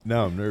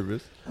Now I'm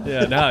nervous.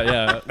 Yeah,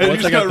 yeah. And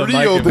Once you I got got the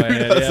real, mic in my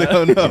dude. hand, I was like,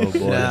 oh no. Oh,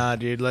 boy. Nah,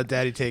 dude, let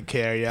Daddy take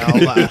care.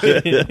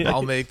 Yeah,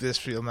 I'll make this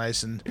feel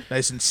nice and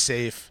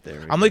safe.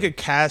 I'm like a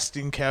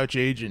casting couch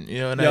agent, you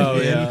know what I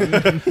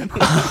mean?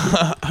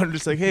 yeah. I'm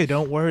just like, hey,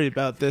 don't worry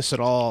about this at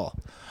all.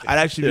 I'd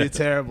actually be a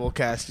terrible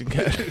casting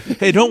couch.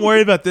 Hey, don't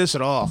worry about this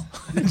at all.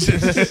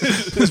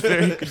 It's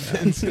very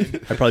convincing.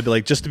 I'd probably be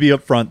like, just to be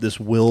upfront, this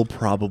will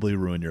probably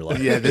ruin your life.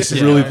 Yeah, this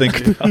is really yeah.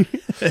 think about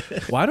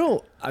it.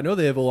 Well, I know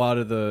they have a lot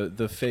of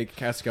the fake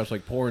casting couch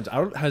like porns.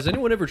 Has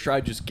anyone ever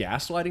tried just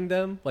gaslighting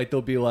them? Like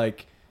they'll be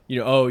like, you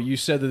know, oh, you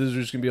said that this was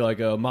just gonna be like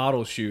a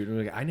model shoot. And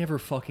I'm like, I never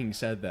fucking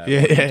said that. Yeah,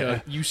 Like,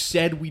 yeah. You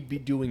said we'd be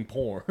doing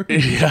porn.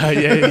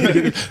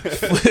 Yeah.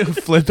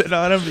 Flip it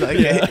on him. Like,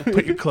 hey,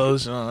 put your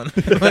clothes on.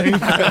 Like,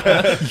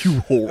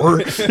 You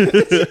whore.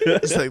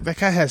 it's like, that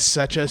guy has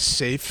such a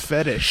safe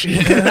fetish.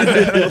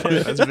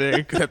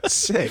 That's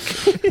sick.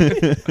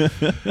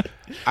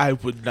 I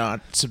would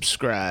not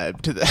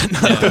subscribe to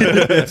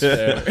that. That's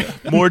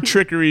fair. More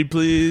trickery,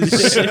 please.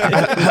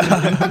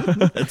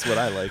 That's what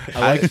I like.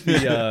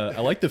 I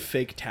like the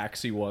fake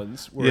taxi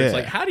ones where it's Yeah.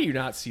 like, how do you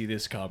not see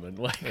this coming?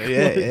 Like,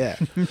 Yeah.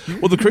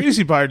 Well, the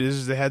crazy part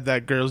is they had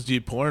that girls do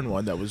porn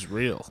one that was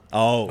real.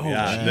 Oh,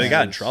 yeah. Jesus. They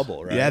got in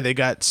trouble, right? Yeah, they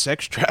got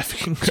sex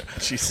trafficking.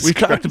 Jesus We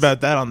talked Christ.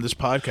 about that on this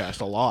podcast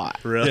a lot.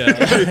 Really? yeah.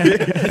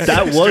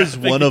 That was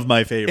one of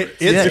my favorites.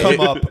 It's Yeah, come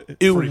up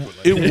frequently.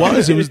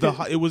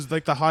 It was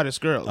like the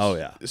hottest girls. Oh,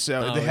 yeah.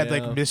 So they had yeah.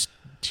 like Miss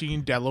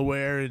Teen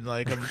Delaware and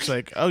like I'm just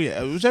like, oh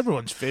yeah, it was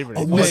everyone's favorite.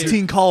 Oh, Miss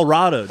Teen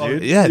Colorado,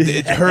 dude. Yeah,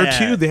 it's her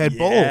too. They had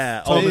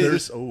Yeah. both. Oh, Is there's,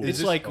 this- oh.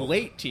 It's like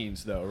late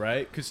teens though,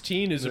 right? Because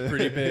teen is a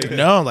pretty big.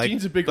 No, like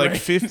teen's a big like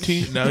range.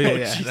 15. No,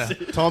 yeah. No.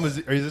 Tom, is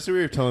this where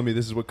you're telling me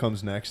this is what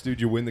comes next, dude?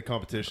 You win the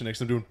competition next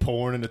time doing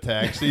porn in a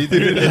taxi,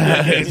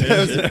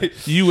 dude.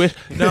 You wish.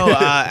 No,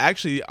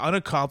 actually,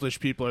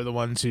 unaccomplished people are the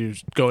ones who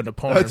go into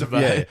porn. That's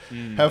but-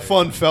 Have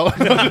fun, fella.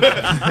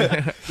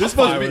 this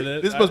fine with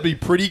it. must be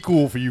pretty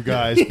cool for you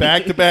guys.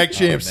 Back-to-back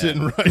champs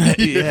sitting right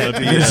here. Yeah,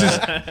 this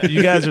is,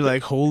 you guys are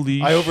like,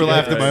 holy. I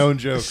overlapped shit. at my own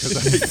joke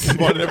because I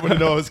wanted everyone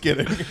to know I was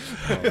kidding.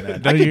 Oh,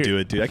 man. No, I you're- could do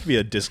it, dude. I could be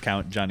a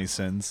discount Johnny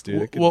Sins,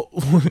 dude. I could- Well,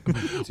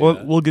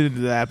 we'll get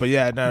into that, but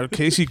yeah, no.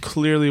 Casey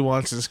clearly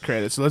wants his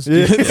credit, so let's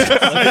do it.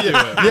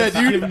 Yeah,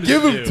 dude,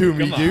 give him to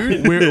me,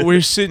 dude.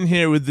 We're sitting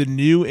here with the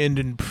new and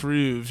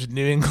improved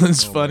New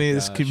England's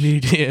funniest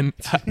comedian,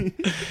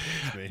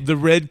 the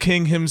Red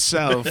King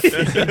himself,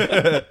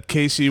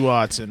 Casey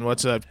Watson.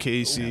 What's up,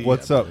 Casey?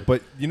 What's up?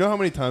 But you know how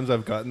many times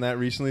I've gotten that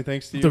recently,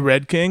 thanks to you? The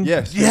Red King?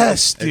 Yes.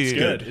 Yes, dude. it's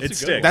good. It's It a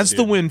sticks. good That's dude.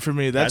 the win for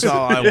me. That's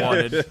all I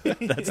wanted.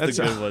 That's That's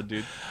the all. good one,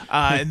 dude.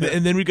 And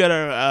then we got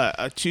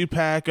a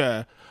 2-pack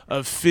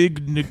of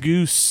Fig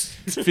Neuguth,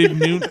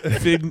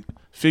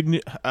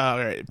 all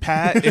right,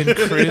 Pat and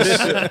Chris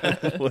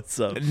What's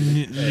up?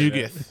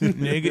 Neuguth. Whoa.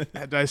 Neuguth?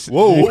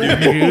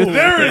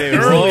 There it is.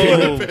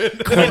 Whoa.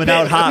 Coming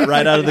out hot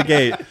right out of the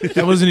gate.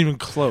 That wasn't even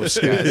close,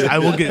 guys. I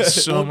will get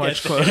so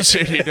much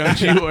closer. Don't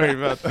you worry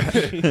about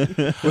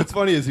that. What's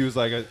funny is he was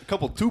like a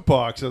couple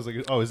Tupacs. I was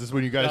like, oh, is this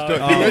when you guys do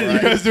it? Oh, You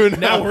right. guys doing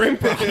Now we're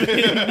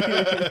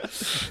improv.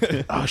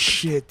 Oh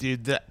shit,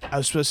 dude! I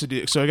was supposed to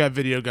do. So I got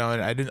video going.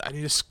 I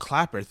need this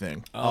clapper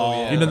thing. Oh,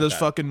 yeah. You know those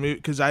fucking movies?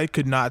 Because I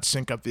could not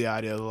sync up the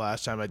audio the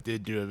last time I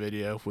did do a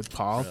video with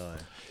Paul.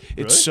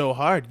 It's so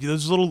hard.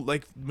 Those little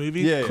like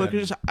movie Yeah, yeah.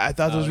 clickers. I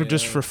thought those were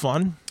just for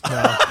fun.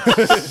 No,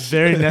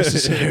 very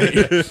necessary.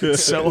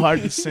 It's so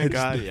hard to sync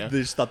audio.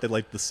 They just thought they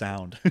liked the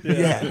sound.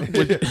 Yeah,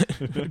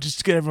 just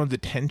to get everyone's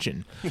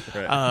attention.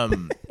 Right.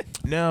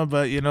 No,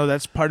 but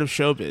that's part of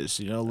showbiz.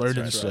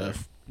 Learning right,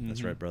 stuff.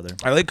 That's right, brother.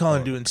 I like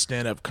calling doing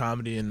stand-up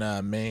comedy in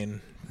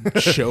Maine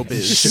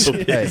showbiz.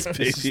 Showbiz,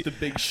 This is baby. the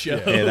big show.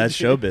 Hey, that's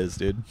showbiz,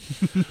 dude.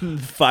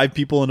 5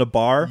 people in a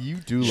bar. You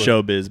do look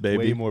Showbiz, baby.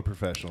 way more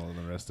professional than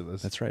the rest of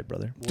us. That's right,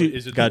 brother. Dude,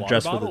 Is it got the water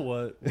dressed with bottle?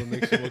 What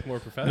makes you look more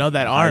professional? No,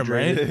 that arm,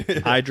 right?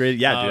 Hydrated.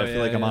 Yeah, dude. Oh, I feel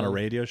yeah, like I'm on yeah. a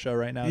radio show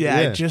right now. Yeah,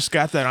 Yeah. I just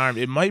got that arm.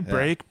 It might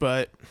break,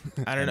 but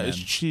I don't know. Hey, It's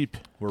man. cheap.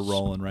 We're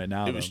rolling right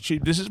now. It was though.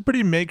 cheap. This is a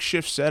pretty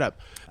makeshift setup.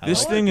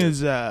 This like thing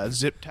is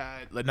zip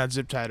tied, not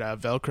zip tied,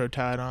 Velcro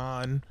tied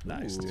on.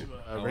 Nice, dude.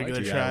 A like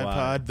regular it.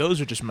 tripod. Those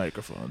are just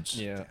microphones.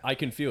 Yeah, I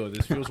can feel it.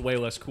 This feels way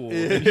less cool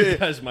than your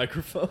guys'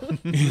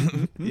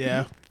 microphone.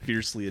 Yeah.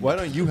 Fiercely. Why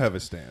don't you have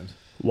a stand?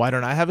 Why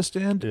don't I have a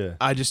stand? Yeah.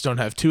 I just don't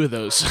have 2 of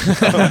those.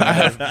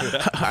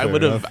 I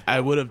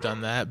would have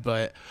done that,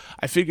 but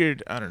I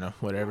figured I don't know.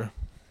 Whatever.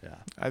 Yeah.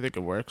 I think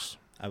it works.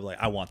 I'm like,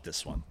 I want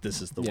this one.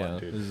 This is the yeah, one,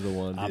 dude. this is the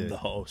one. I'm the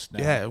host now.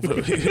 Yeah.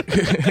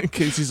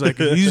 Casey's like,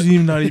 he's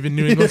even not even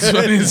New England's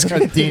funniest.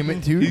 God damn it, I'm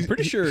dude.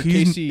 pretty sure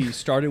He's- Casey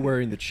started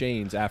wearing the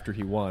chains after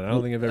he won. I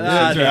don't think I've ever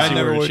Ah, seen dude, I Casey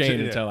never wear a wore chain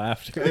chain, until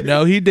after.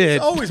 No, he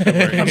did. Always been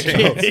wearing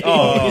chains.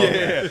 Oh,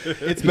 yeah.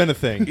 It's been a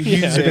thing.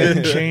 He's been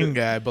a chain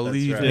guy,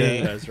 believe That's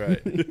me. right. That's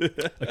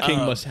right. A king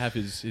must have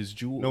his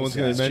jewels. No one's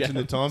going his to mention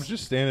that gems. Tom's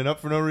just standing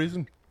up for no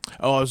reason.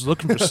 Oh, I was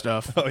looking for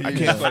stuff. Oh, I you can't.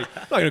 just like,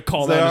 I'm not gonna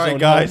call all that his right, own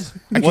guys.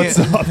 home. What's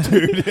up,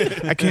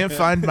 dude? I can't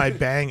find my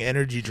Bang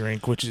energy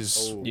drink, which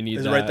is. You need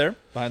Is that. it right there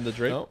behind the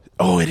drink? No.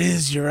 Oh, it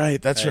is. You're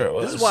right. That's right.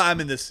 This is why I'm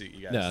in this seat,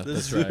 you guys. Yeah,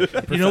 This that's is-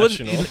 right. You know what?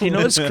 Professional. You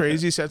know what's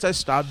crazy? Since I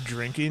stopped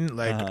drinking,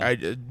 like I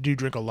do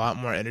drink a lot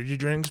more energy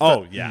drinks.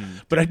 Oh yeah.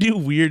 But I do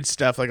weird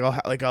stuff. Like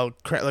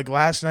like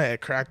last night I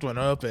cracked one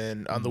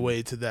open on the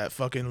way to that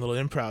fucking little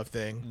improv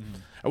thing.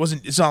 I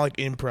wasn't. It's not like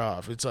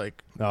improv. It's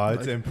like No,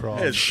 it's improv.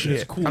 It's-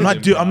 shit. cool I'm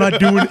not doing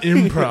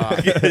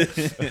improv.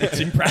 It's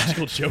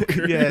Impractical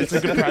Joker. Yeah, it's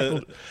like a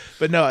practical.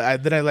 But no,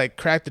 then I like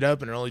cracked it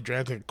up and only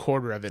drank like a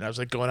quarter of it. And I was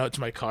like going out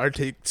to my car,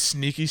 take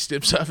sneaky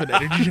sips off an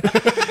energy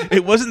drink.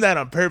 It wasn't that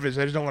on purpose.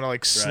 I just don't want to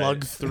like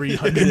slug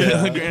 300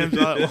 milligrams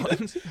all at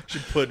once.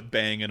 Should put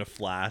Bang in a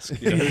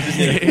flask. You know?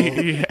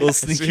 Yeah, Little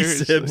sneaky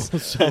seriously.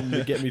 sips. Something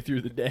to get me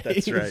through the day.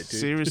 That's right, dude.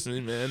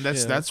 Seriously, man,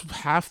 that's Yeah.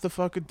 half the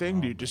fucking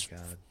thing, dude. Just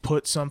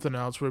put something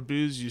else where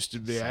booze used to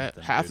be at.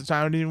 Half the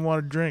time I didn't even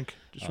want to drink.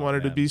 Just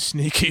wanted to man. be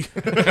sneaky.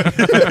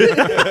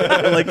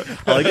 I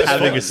like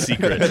having a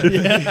secret.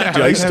 Dude,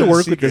 I used to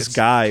work with this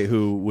guy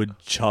who would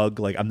chug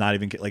like I'm not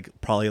even like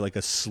probably like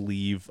a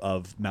sleeve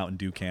of Mountain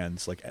Dew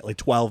cans, like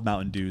 12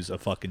 Mountain Dews a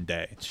fucking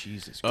day.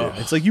 Jesus Dude,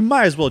 it's like you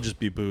might as well just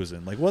be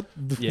boozing. Like what?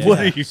 Yeah. What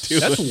are you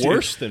doing? That's dude?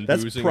 worse than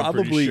That's boozing, I'm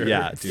pretty probably sure.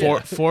 yeah.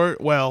 Dude.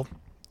 Well,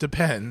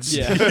 depends.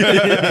 Yeah.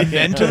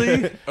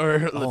 Mentally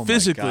or Oh my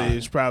physically God.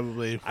 is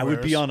probably. I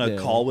would be worse. on a Yeah.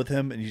 call with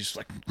him, and he's just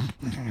like,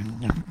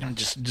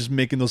 just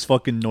making those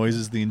fucking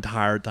noises the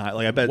entire time.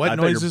 Like I bet. What I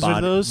bet your noises are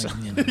body- those? like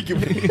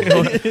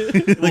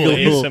Little a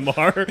little-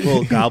 ASMR.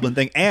 little goblin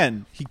thing,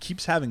 and he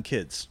keeps having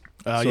kids.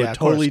 Oh, So yeah, it of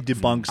totally course.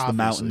 debunks the Obviously.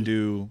 Mountain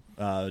Dew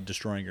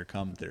destroying your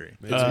cum theory.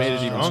 It's made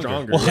it even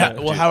stronger. Well, yeah.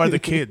 well, how are the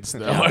kids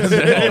though? Oh,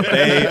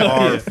 they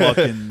are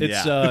fucking.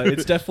 It's yeah.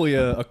 it's definitely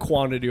a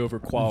quantity over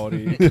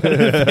quality.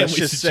 Let's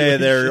just say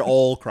they're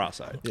all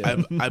cross-eyed.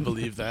 I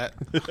believe that.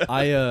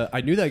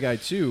 I knew that guy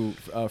too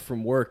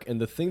from work, and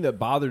the thing that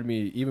bothered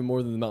me even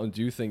more than the Mountain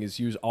Dew thing is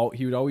he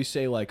would always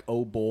say like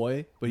 "oh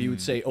boy," but he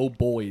would say "oh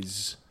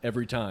boys"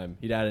 every time.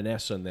 He'd add an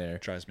S on there.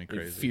 Drives me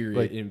crazy.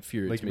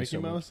 Infuriates Like me Mickey so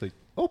much. Mouse, like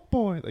oh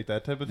boy, like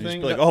that type of You just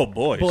thing. be like, oh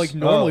boys. But like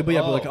normally, Oh, but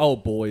yeah, but like oh. oh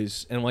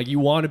boys, and like you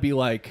want to be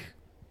like,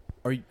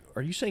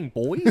 are you saying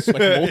boys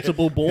like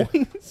multiple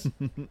boys?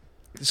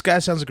 This guy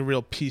sounds like a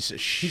real piece of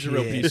shit. He's a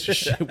real piece of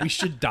shit. We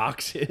should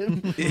dox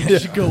him. We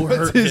should go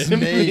hurt his him.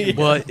 name?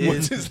 What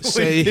What's is his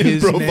say LinkedIn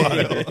his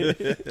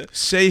profile? name?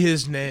 Say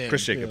his name.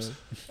 Chris Jacobs.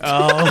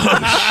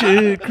 Oh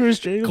shit, Chris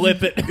Jacobs.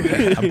 Clip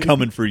it. I'm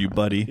coming for you,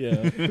 buddy.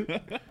 Yeah.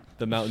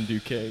 The Mountain Dew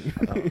King.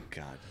 Oh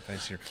God.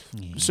 Thanks here.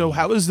 So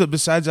how was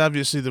besides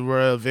obviously the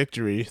royal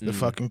victory, the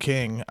fucking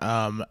king?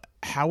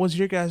 How was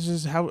your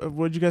guys'?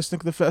 What did you guys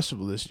think of the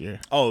festival this year?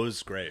 Oh, it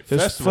was great. It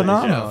was Festival,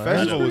 phenomenal. yeah, right?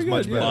 festival was Pretty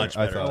much good, better. Much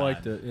I better. thought. I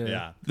liked it,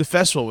 yeah. The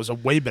festival was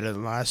way better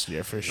than last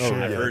year for sure.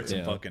 I've heard some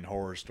Yeah. fucking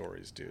horror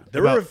stories, dude.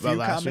 There About- were a few about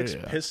last comics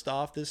year, yeah. pissed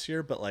off this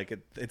year, but like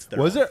it's their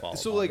Was own there? fault,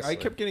 So like, I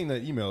honestly. kept getting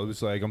that email. It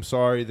was like, I'm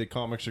sorry, the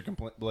comics are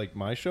like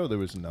my show. There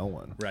was no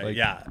one. right. Like,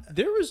 Yeah.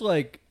 There was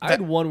like I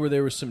had one where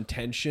there was some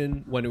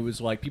tension when it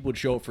was like people would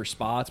show up for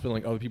spots, but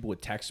like other people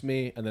would text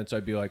me, and then so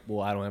I'd be like,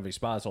 "Well, I don't have any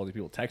spots." All these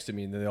people texted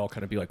me, and then they all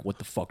kind of be like, "What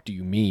the fuck do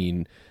you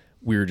mean?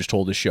 We were just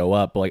told to show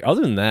up." But like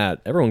other than that,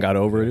 everyone got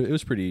over it. It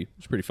was pretty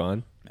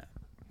fun.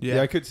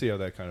 Yeah, I could see how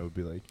that kind of would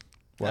be like.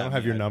 Well, I don't Yeah,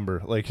 have your I-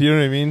 number. Like, you know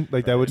what I mean?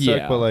 Like that would suck.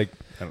 Yeah. But like,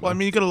 I don't Well, I know.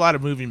 mean, you got a lot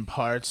of moving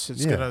parts.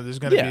 It's Yeah. there's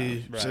gonna Yeah,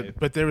 be, right.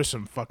 but there was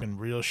some fucking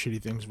real shitty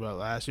things about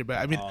last year. But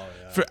I mean, Oh,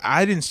 yeah.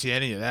 I didn't see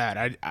any of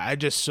that. I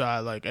just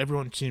saw like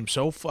everyone seemed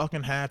so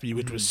fucking happy,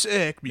 which was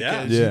sick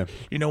Yeah. because Yeah.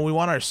 you know we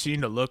want our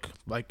scene to look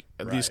like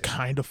at least Right.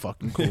 kind of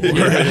fucking cool. Right?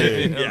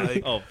 You know, Yeah.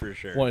 like, Oh, for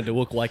sure. Wanted to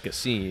look like a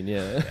scene,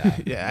 yeah.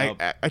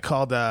 yeah, I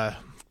called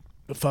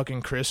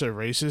fucking Chris a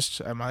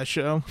racist at my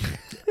show.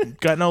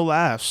 Got no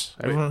laughs.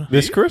 Everyone,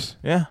 This Chris?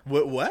 yeah,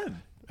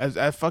 When?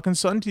 at fucking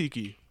Sun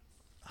Tiki.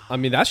 I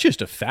mean, that's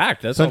just a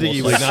fact. That's Something almost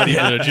you like would- not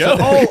even a joke.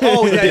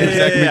 Oh, yeah, yeah,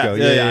 Zach yeah, Miko.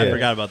 yeah, Yeah, yeah, yeah. I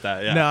forgot about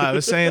that. Yeah. No, I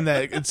was saying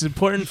that it's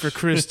important for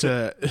Chris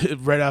to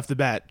right off the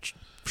bat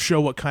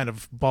show what kind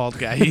of bald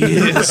guy he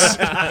is.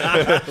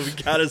 we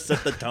gotta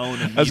set the tone.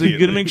 I was like, you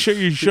gotta make sure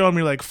you're showing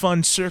me like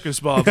fun circus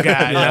bald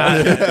guy,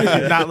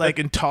 not like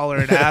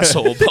intolerant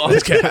asshole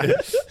bald guy.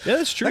 Yeah,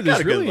 that's true. That got There's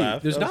a good really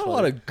laugh. there's That was not a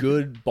lot of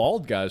good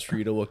bald guys for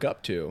you to look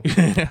up to.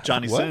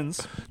 Johnny What?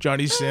 Sins.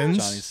 Johnny Sins,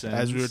 Johnny Sins.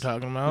 as we were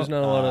talking about. There's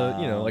not a lot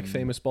of like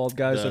famous bald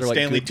guys that are like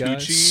Stanley good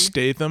guys. Tucci.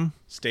 Statham,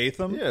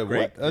 Statham. Yeah, Great.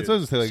 what? That's dude. what I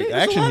was saying. Like See, there's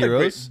a action lot of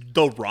heroes. great-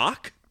 The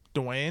Rock.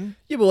 Dwayne.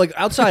 Yeah, but like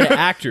outside of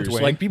actors, Dwayne.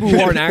 like people who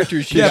aren't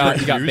actors, you Yeah,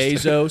 got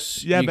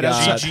Bezos. Yeah, you but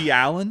got, G.G.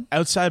 Allen.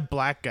 Outside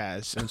black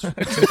guys, I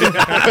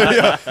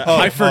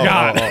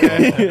forgot.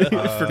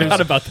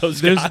 Forgot about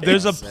those guys.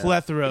 there's a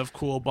plethora of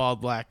cool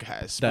bald black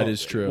guys. That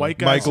is true. White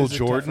guys Michael is a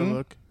tougher Jordan?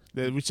 look.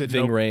 We said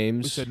Ving no.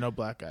 Rhames. We said no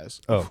black guys.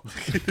 Oh,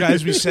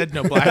 Guys, we said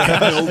no black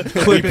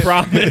guys. We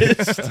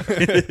promised.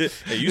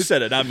 Hey, you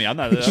said it, not me. I'm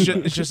not.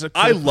 It's just a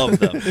clip. I love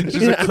them. It's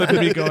just a clip of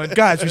me going,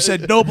 guys, we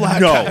said no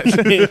black No.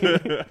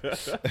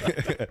 guys.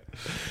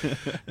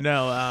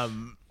 No,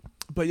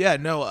 But yeah,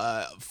 no,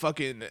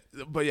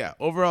 but yeah,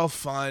 overall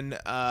fun.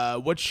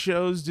 What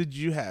shows did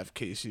you have,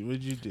 Casey? What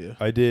did you do?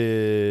 I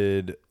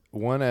did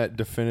one at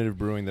Definitive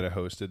Brewing that I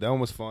hosted. That one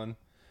was fun.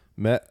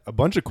 Met a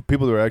bunch of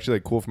people that were actually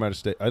like cool from out of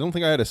state. I don't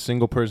think I had a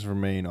single person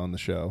from Maine on the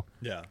show.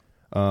 Yeah.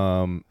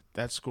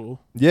 That's cool.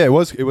 Yeah, it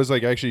was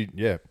like actually,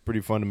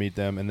 pretty fun to meet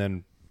them. And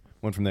then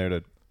went from there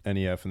to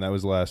NEF, and that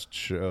was the last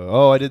show.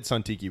 Oh, I did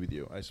Suntiki with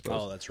you, I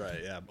suppose. Oh, that's right.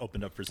 Yeah,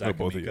 opened up for Zach and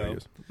both of you, I Miko.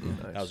 guess.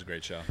 That was a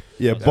great show.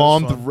 Yeah, That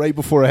bombed was fun. right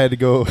before I had to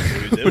go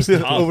Dude, it was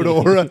tough. over to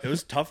Aura. It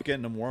was tough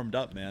getting them warmed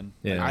up, man.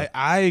 Yeah.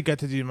 I got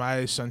to do my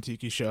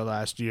Suntiki show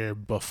last year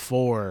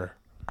before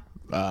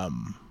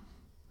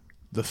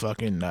the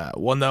fucking no,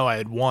 I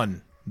had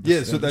won.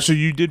 Yeah, so that's So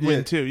you did win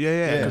yeah. too.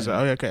 Yeah. 'Cause,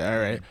 okay, all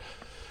right.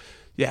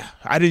 Yeah,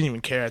 I didn't even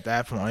care at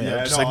that point. Yeah,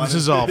 I was just no, like, this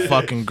is all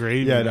fucking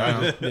great. Yeah, you no, I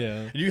know? know. Yeah.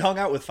 And you hung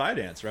out with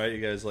Fidance, right? You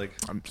guys like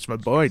It's my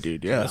boy,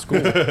 dude. Yeah, That's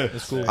cool.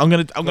 That's cool. I'm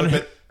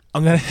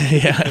gonna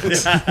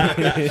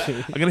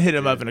hit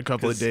him up in a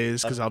couple of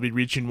days because I'll be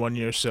reaching 1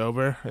 year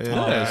sober. And,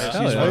 Nice.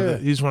 Hell yeah.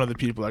 he's one of the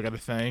people I got to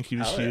thank. He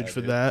was Hell huge yeah,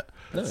 for dude. that.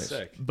 that's Nice.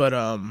 sick.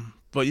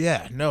 But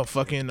yeah, no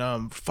fucking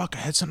fuck. I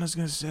had something I was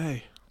gonna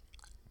say.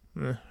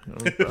 Alright,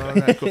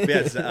 cool. But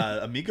yeah,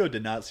 Amigo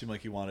did not seem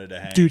like he wanted to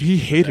hang. Dude, he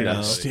hated Yeah.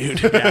 us,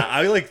 dude. Yeah,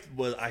 I feel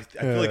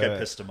like I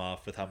pissed him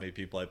off with how many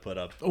people I put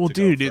up. Well, to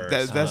go dude,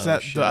 first. that's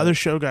that. shit. The other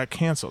show got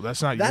canceled.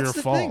 That's not That's your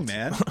the fault, thing,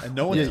 man. And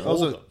no one Yeah, told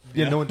also, him.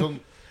 yeah, no one told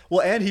me.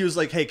 Well, and he was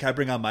like, "Hey, can I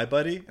bring on my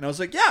buddy?" And I was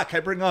like, "Yeah, can I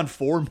bring on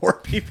 4 more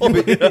people?"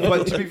 But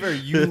to be fair,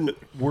 you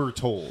were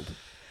told.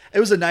 It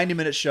was a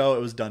 90-minute show.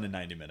 It was done in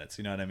 90 minutes.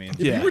 You know what I mean?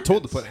 Yeah. You were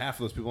told to put half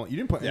of those people on. You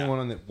didn't put Yeah. anyone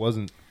on that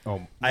wasn't.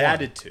 Oh, I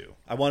added 2.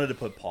 I wanted to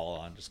put Paul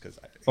on just because.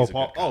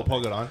 Paul. Oh,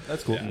 Paul got on.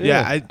 That's cool.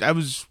 Yeah, I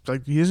was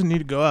like, he doesn't need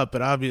to go up,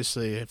 but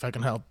obviously, if I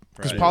can help,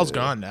 because Right. Paul's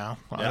gone now.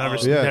 I'll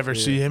never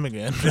see him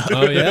again.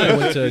 Oh yeah, I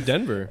went to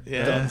Denver.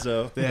 Yeah,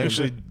 Dunzo.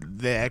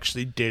 they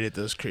actually dated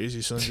those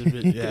crazy sons of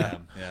bitch. Yeah.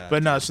 Yeah.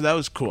 But no, so that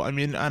was cool. I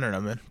mean, I don't know,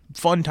 man.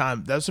 Fun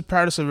time. That's the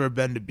proudest I've ever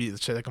been to be.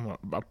 Let's say like I'm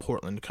a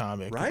Portland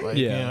comic, Right? Like,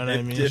 Yeah. you know what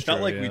I mean. It felt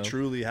True, like we yeah.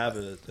 truly have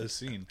a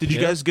scene. Did you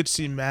Yeah. guys get to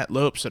see Matt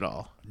Lopes at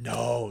all?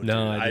 No, dude,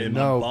 No, I I didn't. am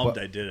No, bummed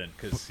but- I didn't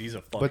because he's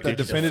a fucking. But that He's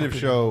a definitive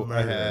fucking show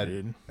I murderer,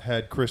 dude.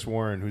 had Chris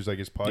Warren, who's like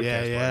his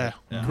podcast. Yeah.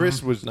 partner.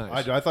 Chris was.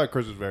 Nice. I thought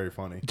Chris was very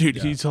funny. Dude,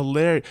 he's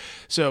hilarious.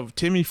 So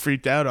Timmy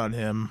freaked out on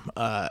him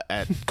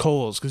at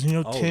Cole's because you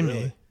know Oh, Timmy.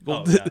 really?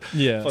 Well, Oh, yeah.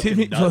 Yeah.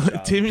 Fucking nut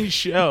job. Timmy's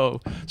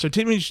show. So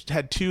Timmy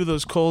had 2 of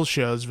those Cole's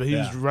shows, but he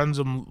Yeah. just running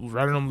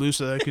them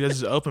loose like he does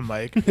his open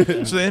mic.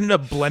 So they ended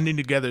up blending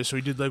together. So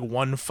he did like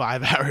 1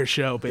 5-hour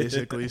show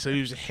basically. So he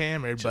was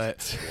hammered,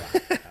 but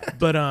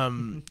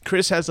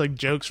Chris has like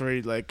jokes where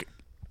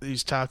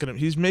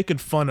he's making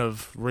fun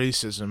of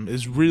racism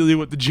is really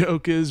what the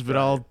joke is, but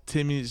all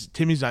Timmy's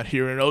not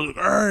hearing. I was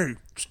like, hey,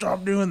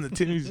 stop doing that.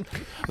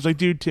 I was like,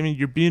 dude, Timmy,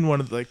 you're being one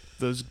of like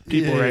those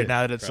people Yeah. right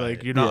now that's Right.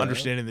 like you're not Yeah.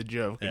 understanding the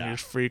joke and Yeah. you're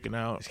just freaking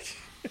out.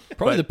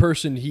 Probably the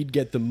person he'd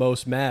get the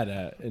most mad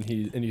at, and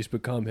he's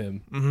become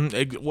him.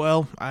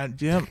 Well, I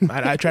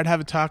tried to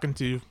have a talking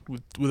to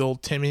with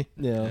old Timmy.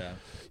 Yeah. Yeah.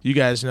 You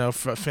guys know,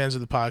 fans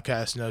of the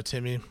podcast know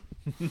Timmy.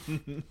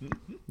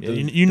 Yeah,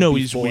 you know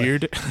he's boy.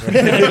 weird.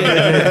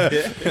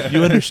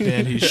 You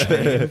understand he's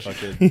strange.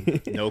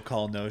 Fucking no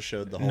call, no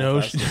showed the whole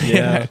No, festival.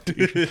 yeah.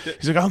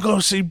 He's like, I'm going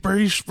to see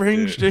Bruce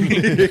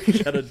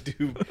Springsteen. Gotta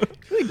do.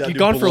 You're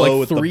gone for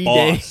like 3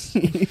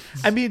 days.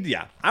 I mean,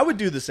 yeah, I would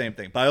do the same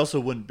thing, but I also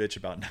wouldn't bitch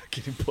about not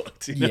getting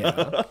booked. You know?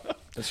 Yeah.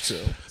 That's true.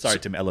 Sorry,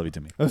 Timmy. I love you,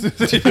 Timmy.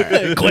 It's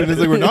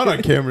like we're not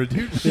on camera,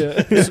 dude.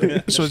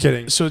 So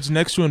kidding. it's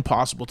next to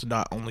impossible to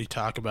not only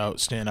talk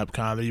about stand-up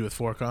comedy with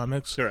 4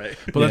 comics. All right.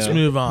 But let's Yeah.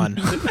 move on.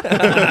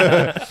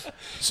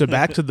 So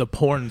back to the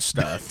porn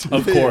stuff.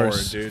 Of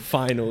course, dude.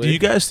 finally. Do you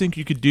guys think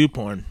you could do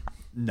porn?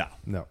 No.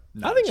 No.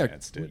 I think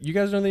chance, dude. you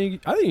guys don't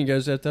think. I think you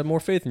guys have to have more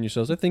faith in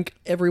yourselves. I think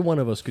every one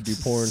of us could do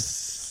porn.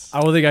 I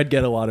don't think I'd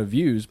get a lot of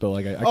views, but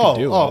like I could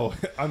do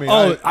it. I mean,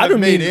 Oh, I I've don't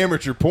made mean-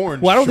 amateur porn.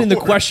 Well, I don't think the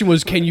sure. question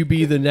was, can you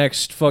be the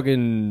next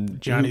fucking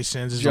Johnny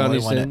Sins is Johnny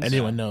the only one Sins?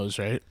 anyone knows,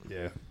 right?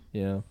 Yeah,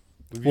 Yeah.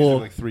 we've Well, used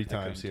it like 3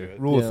 times couldn't here. do it.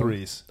 Rule of Yeah.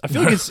 threes. I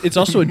feel like it's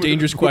also a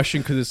dangerous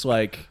question because it's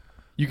like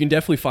you can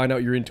definitely find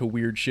out you're into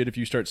weird shit if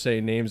you start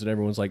saying names and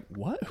everyone's like,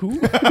 "What? Who?"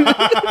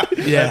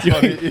 Yeah,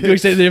 You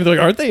say the name, they're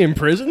like, "Aren't they in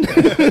prison?"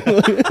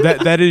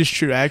 that is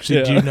true. I actually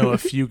Yeah. do know a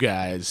few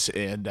guys,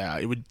 and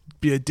it would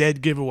be a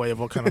dead giveaway of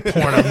what kind of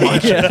porn I'm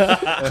watching.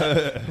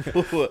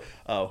 Who?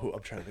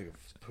 I'm trying to think of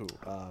who.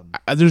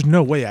 There's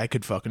no way I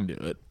could fucking do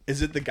it.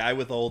 Is it the guy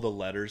with all the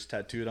letters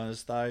tattooed on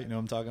his thigh? You know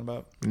what I'm talking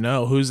about?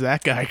 No, who's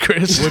that guy,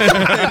 Chris?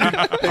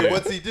 Hey,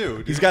 what's he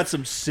do? He's got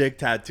some sick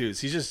tattoos.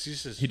 He's just He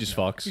just you know,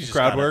 fucks. he's just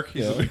crowd got work.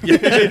 Yeah,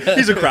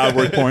 he's a crowd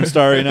work porn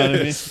star. You know what I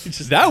mean? He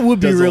just That would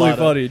be does a really lot of-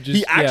 funny. Just,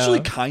 he actually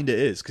yeah. kind of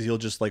is because he'll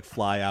just like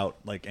fly out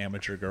like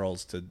amateur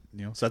girls to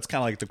So that's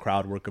kind of like the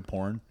crowd work of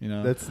porn. You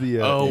know? That's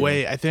the. Oh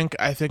wait, I think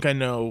I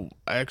know.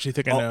 I actually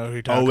think I know who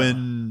you're talking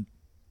Owen. about.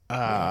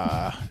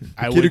 I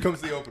kid who would.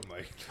 comes to the open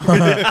mic.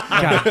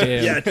 God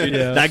damn. Yeah, dude,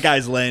 Yeah. that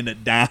guy's laying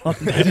it down.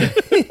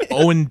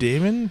 Owen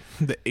Damon,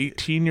 the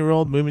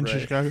 18-year-old moving to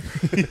Chicago.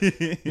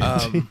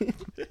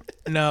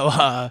 No,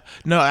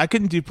 I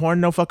couldn't do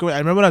porn. No fucking way. I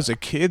remember when I was a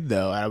kid,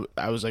 though.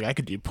 I was like, I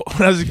could do porn.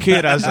 When I was a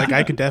kid, I was like,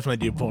 I could definitely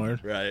do porn.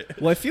 Right.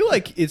 Well, I feel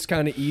like it's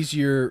kind of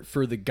easier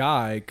for the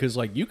guy because,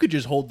 like, you could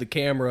just hold the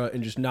camera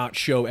and just not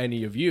show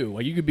any of you.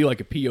 Like, you could be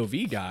like a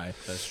POV guy.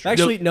 That's true.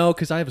 Actually, no,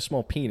 because I have a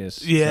small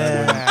penis.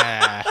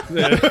 Yeah.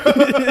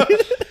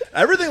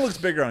 Everything looks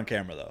bigger on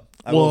camera, though.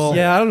 I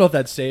I don't know if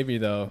that'd save me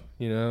though.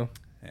 You know.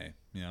 Hey,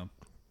 you know.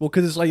 Well,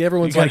 because it's like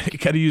everyone's You like,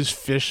 gotta use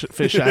fish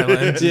eye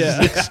lenses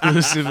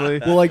exclusively.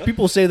 well, like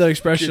people say that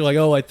expression, like,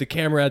 oh, like the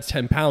camera adds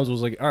 10 pounds. I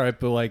was like, all right,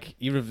 but like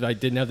even if I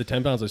didn't have the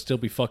 10 pounds, I'd still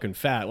be fucking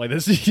fat. Like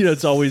this, you know,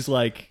 it's always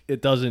like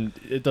it doesn't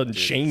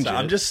change. So it.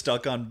 I'm just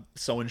stuck on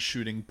someone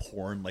shooting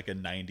porn like a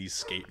 '90s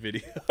skate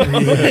video.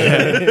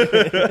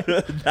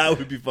 That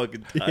would be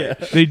fucking tight. Yeah.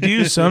 They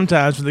do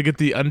sometimes when they get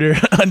the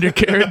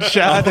undercarriage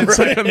shot. It's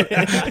like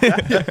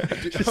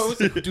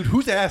Dude,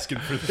 who's asking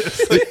for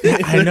this?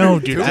 I know,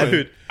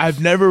 dude. I've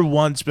never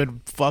once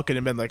been fucking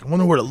and been like, I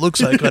wonder what it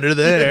looks like under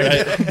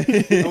there.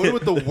 I wonder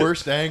what the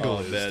worst angle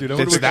is, man. dude. I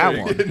wonder It's what that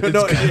you're- one.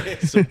 No,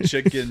 Some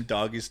chicken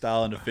doggy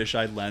style and a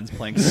fisheye lens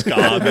playing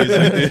ska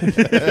music.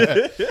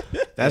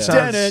 That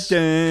sounds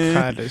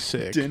kind of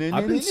sick.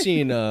 I've been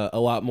seeing a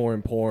lot more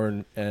in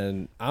porn,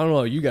 and I don't know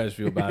how you guys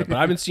feel about it, but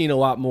I've been seeing a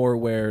lot more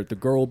where the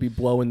girl will be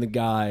blowing the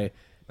guy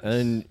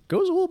and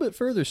goes a little bit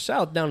further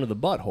south down to the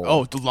butthole.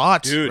 Oh, the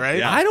lots, Dude, right?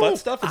 yeah. I don't. Butt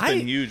stuff has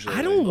been huge I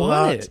lately. don't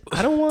want it.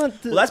 I don't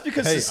want. The, Well, that's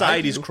because Hey,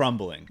 society's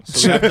crumbling.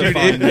 So we have to Dude,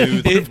 find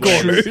new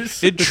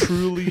it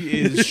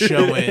truly is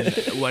showing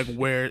like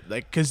where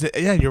like because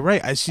you're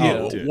right. I see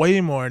it dude. way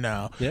more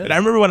now. Yeah. And I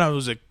remember when I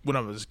was a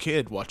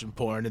kid watching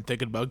porn and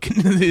thinking about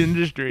getting into the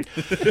industry.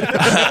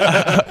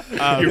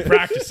 you're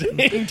practicing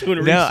doing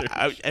a Now,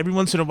 research. every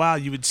once in a while,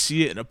 you would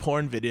see it in a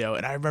porn video,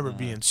 and I remember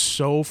being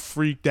so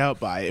freaked out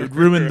by it. It would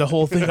ruin the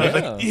whole thing. I was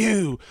like,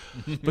 ew.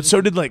 But so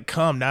did like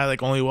cum. Now I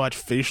like only watch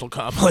facial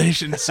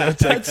compilations. So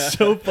it's like, That's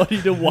so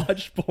funny to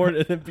watch porn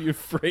and then be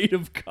afraid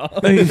of cum.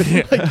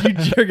 Like you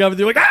jerk off and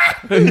you're like, ah!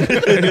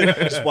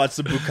 Just watch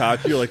the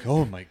bukkake. You're like,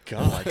 oh my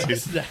god, dude,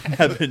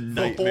 having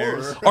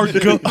nightmares.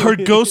 are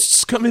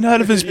ghosts coming out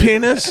of his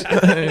penis?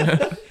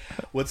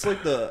 What's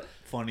like the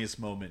funniest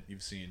moment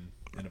you've seen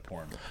in a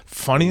porn?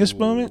 Funniest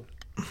moment?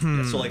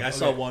 Yeah, so like I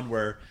saw one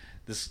where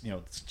this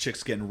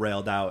chick's getting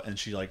railed out and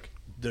she like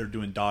they're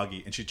doing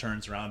doggy and she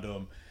turns around to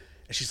him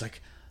and she's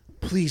like,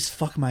 please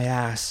fuck my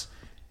ass,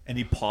 and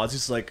he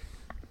pauses like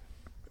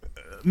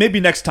maybe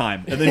next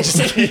time, and then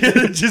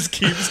just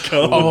keeps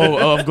going.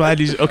 Oh, I'm glad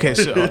he's okay.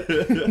 So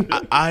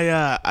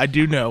I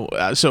do know.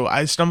 So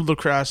I stumbled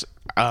across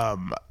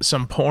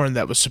some porn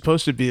that was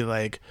supposed to be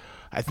like,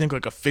 I think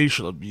like a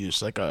facial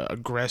abuse, like a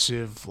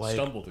aggressive like.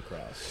 Stumbled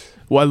across.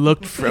 Well, I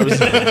looked for.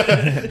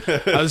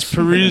 I was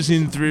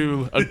perusing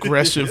through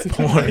aggressive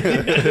porn,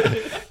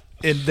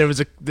 and there was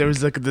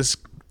like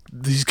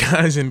these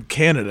guys in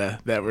Canada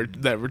that were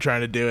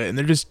trying to do it, and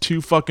they're just too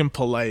fucking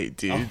polite,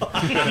 dude.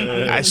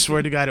 I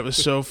swear to God, it was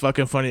so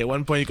fucking funny. At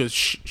one point, he goes,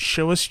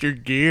 "Show us your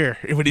gear."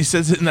 And when he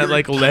says it in that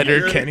like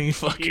letter, Kenny,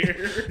 fucking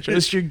show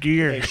us your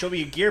gear. Hey, show me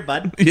your gear,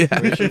 bud. Yeah,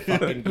 Where's your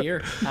fucking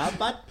gear?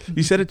 Bud.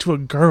 he said it to a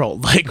girl.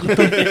 Like, what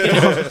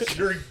the fuck?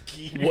 Your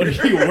gear. What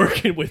are you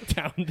working with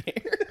down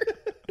there?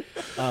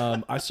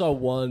 I saw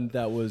one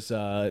that was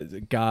a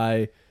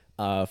guy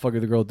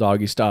fucking the girl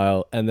doggy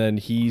style, and then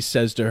he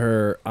says to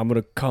her, "I'm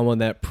gonna come on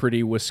that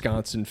pretty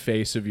Wisconsin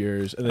face of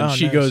yours," and then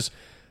she nice. goes,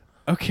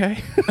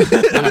 "Okay."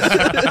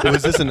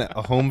 Was this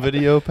a home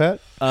video,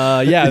 Pat?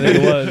 Yeah, I think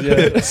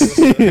it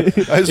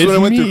was. Yeah, When I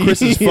went through me.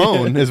 Chris's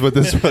phone, is what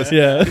this was.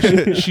 yeah.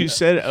 She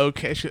said,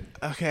 "Okay,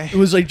 okay." It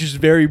was like just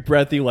very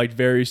breathy, like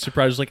very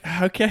surprised, like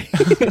okay.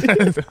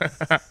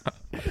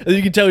 And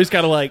you can tell he's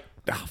kind of like,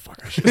 "Oh fuck."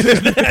 I should have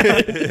said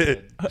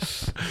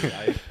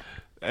that."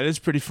 That is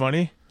pretty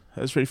funny.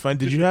 That's pretty fun.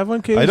 Did you have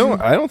one, Casey? I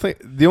don't think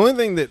the only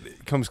thing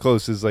that comes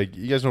close is like,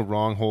 you guys know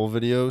wrong hole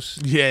videos.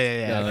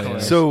 Yeah. No, of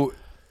course. So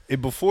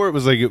before it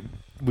was like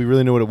we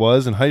really knew what it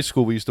was. In high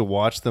school, we used to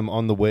watch them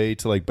on the way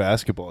to like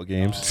basketball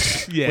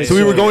games. Yeah. So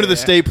we were going to the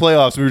state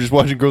playoffs. We were just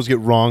watching girls get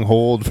wrong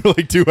holed for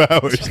like 2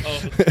 hours.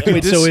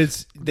 Wait, so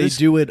they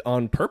do it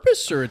on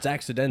purpose or it's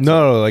accidental?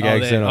 No, like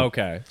accidental.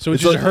 Okay, so it's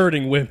It's just like-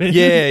 hurting women.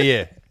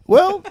 Yeah.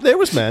 Well, there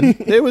was men.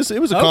 It was a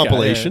Okay,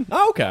 compilation. yeah.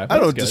 Oh, okay. I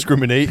That's don't good.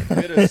 discriminate We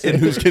had a in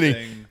who's similar getting.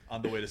 thing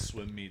on the way to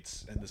swim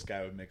meets, and this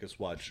guy would make us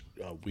watch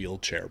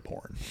wheelchair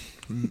porn.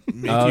 Make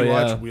Oh, you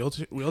yeah. watch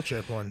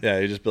wheelchair porn. Yeah,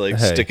 he'd just be like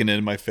Hey. sticking it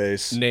in my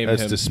face. Name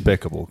That's him.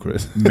 despicable,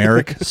 Chris.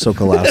 Merrick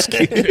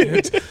Sokolowski.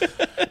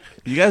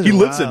 You guys, He are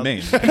lives in wild.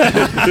 Maine.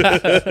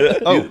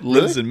 Oh, He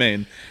lives in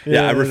Maine. Yeah,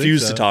 Yeah, I I think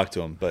refuse so. to talk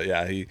to him, but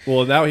yeah,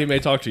 Well, now he may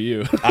talk to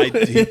you.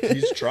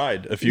 he's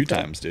tried a few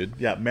times, dude.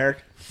 Yeah, Merrick,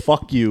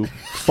 Fuck you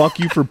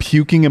for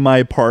puking in my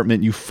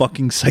apartment, you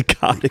fucking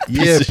psychotic piece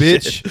Yeah, of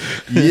bitch.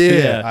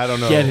 shit. Yeah. I don't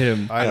know. Get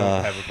him. I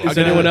don't have a problem. Is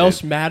anyone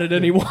else mad at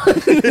anyone?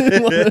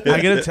 I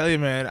gotta tell you,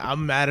 man,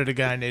 I'm mad at a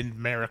guy named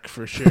Merrick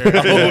for sure.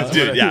 Oh,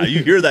 dude, yeah,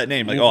 you hear that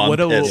name like, oh, I'm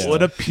pissed.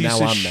 What a piece Now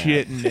of I'm mad.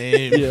 shit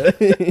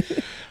name.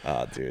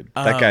 Oh, dude,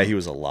 that guy, he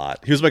was a lot.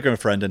 He was like my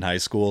friend in high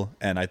school,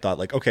 and I thought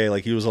like, okay,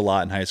 like he was a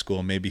lot in high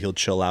school. Maybe he'll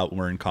chill out when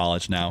we're in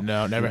college now.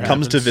 No, never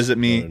Comes to happens. visit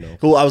me. No.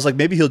 Well, I was like,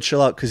 maybe he'll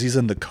chill out because he's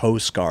in the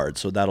Coast Guard,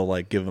 so that'll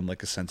like give him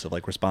like a sense of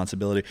like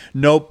responsibility.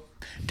 Nope,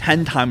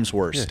 10 times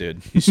worse,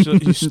 dude. He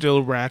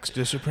still racks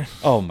discipline.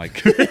 Oh my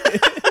god.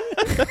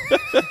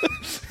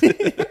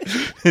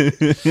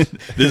 This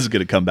is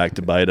gonna come back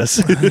to bite us.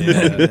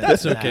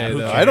 That's okay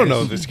though. I don't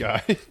know this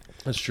guy.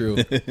 That's true.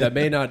 That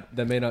may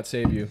not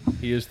save you.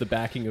 He is the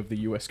backing of the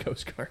U.S.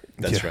 Coast Guard.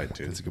 That's Yeah, right,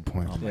 dude. That's a good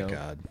point. Oh my Yeah.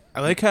 god.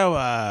 I like how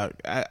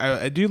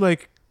I do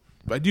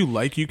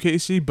like you,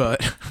 Casey,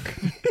 but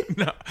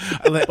no,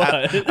 I like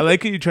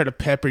how you try to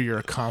pepper your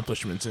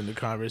accomplishments into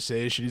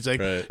conversation. He's like,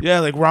 Right. yeah,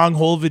 like wrong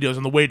hole videos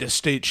on the way to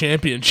state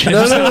championships.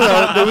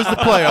 No. There was the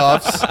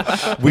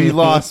playoffs. We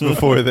lost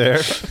before there.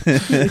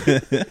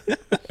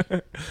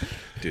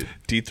 Dude,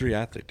 D3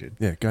 athlete, dude.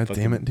 Yeah, god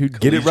Fucking damn it, dude.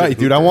 Get it collegiate right,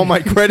 dude. I hooper. want my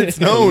credits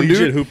known, Collegiate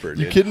dude. hooper,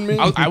 You dude. kidding me?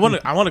 I want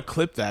to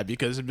clip that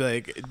because it'd be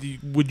like,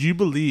 would you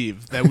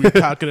believe that we're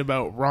talking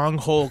about wrong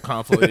hole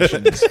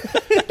compilations?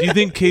 Do you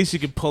think Casey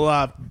could pull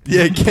off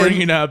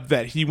bringing up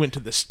that he went to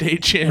the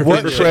state championship?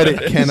 What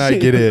credit can I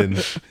get in?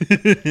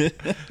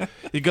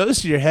 It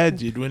goes to your head,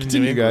 dude. Winning New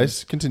Continue, England.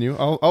 guys. Continue.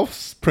 I'll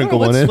sprinkle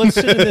let's, one in. let's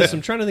sit in this.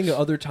 I'm trying to think of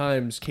other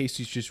times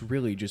Casey's just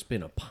really just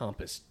been a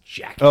pompous Oh,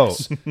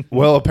 jackass.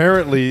 well,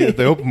 apparently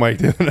the open mic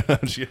did. No, I'm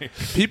just kidding.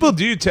 People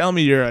do tell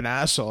me you're an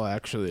asshole.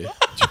 Actually,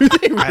 Do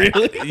they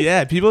really?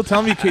 yeah. People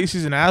tell me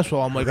Casey's an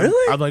asshole. I'm like,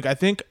 Really? I'm like, I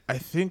think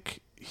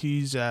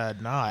he's not.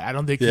 I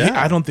don't think. Yeah.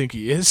 I don't think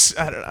he is.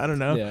 I don't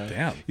know. Yeah.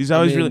 Damn. He's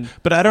always mean, really.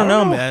 But I don't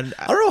know, man.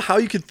 I don't know how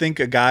you could think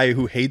a guy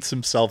who hates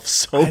himself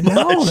so I know,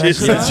 much.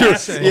 that's is what not- I'm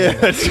saying. Yeah,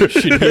 that's true.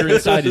 Should hear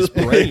inside his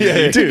brain.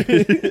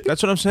 dude.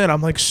 That's what I'm saying.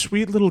 I'm like,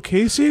 sweet little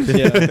Casey.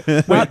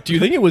 Yeah. Wait, do you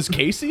think it was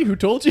Casey who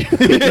told you?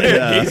 Casey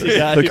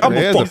got Like, you. I'm Yeah,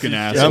 a that's fucking a-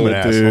 asshole, I'm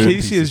an dude. asshole.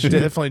 Casey has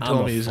definitely I'm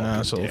told a me he's an fucking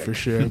asshole dick. for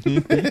sure.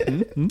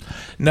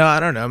 No, I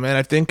don't know, man.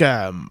 I think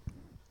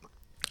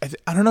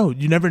I don't know.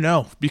 You never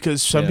know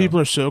because some Yeah. people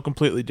are so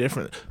completely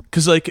different.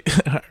 Because like,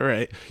 all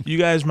right, you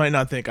guys might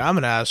not think I'm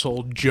an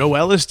asshole. Joe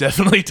Ellis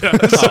definitely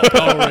does.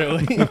 Oh,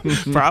 really?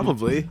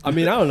 Probably. I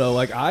mean, I don't know.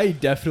 Like, I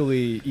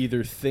definitely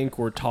either think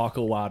or talk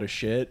a lot of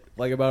shit,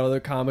 like, about other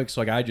comics.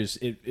 Like,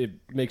 it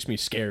makes me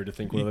scared to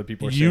think what other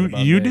people are saying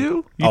about You me.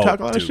 do? You Oh, talk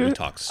a lot dude, of we shit?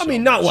 talk I so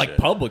mean, not much like shit.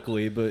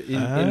 publicly, but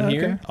in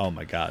here. okay. Oh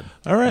my god.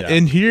 All right, Yeah.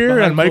 and here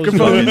Behind on closed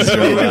microphone doors.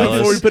 Joe Ellis.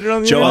 before we put it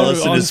on the Joe air?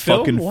 Ellis and on his film?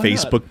 fucking Why not?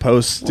 Facebook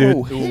posts, dude.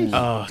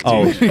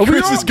 Oh, dude.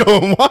 Chris is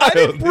going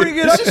wild. Bring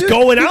it This is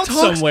going out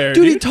somewhere,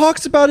 dude. He dude.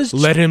 talks about his.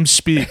 Let him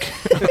speak.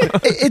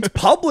 It's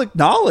public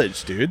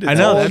knowledge, dude. It's I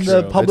know, all that's in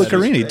the true. public That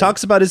is arena. He true.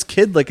 talks about his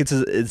kid like it's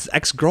his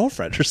ex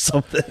girlfriend or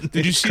something.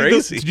 Did you It's see?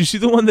 crazy? Did you see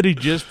the one that he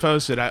just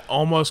posted? I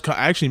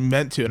actually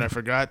meant to, and I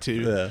forgot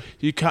to.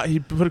 Yeah. He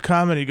put a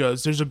comment. He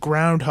goes, "There's a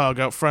groundhog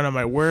out front of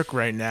my work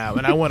right now,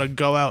 and I want to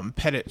go out and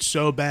pet it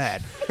so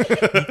bad."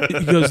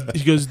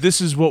 He goes,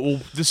 This is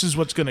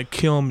what's gonna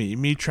kill me.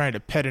 Me trying to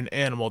pet an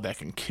animal that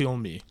can kill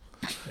me.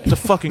 It's a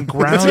fucking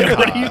groundhog.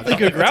 What do you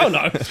think a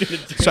groundhog is going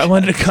to do? So I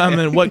wanted to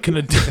comment. What can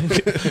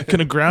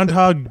a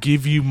groundhog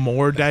give you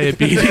more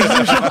diabetes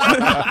or something?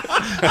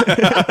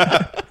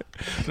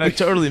 And I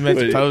totally meant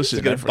to post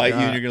It's it. gonna I bite you,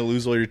 and forgot. you're gonna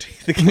lose all your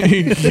teeth.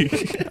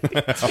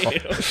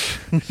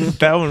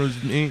 That one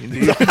was mean,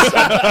 dude.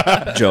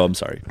 Joe, I'm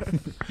sorry.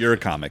 You're a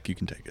comic. You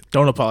can take it.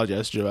 Don't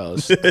apologize, Joe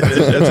Ellis. I'm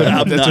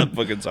That's not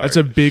fucking sorry. That's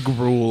a big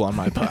rule on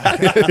my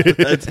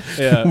podcast.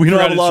 Yeah. We don't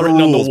have a lot of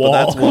Written on the rules, but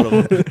that's wall. one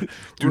of them.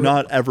 Do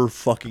not ever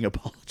fucking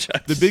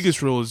apologize. The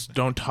biggest rule is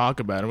don't talk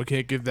about it. We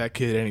can't give that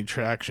kid any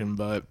traction,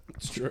 but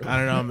I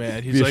don't know, man.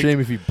 It'd He's be a like shame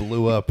if he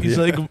blew up. he's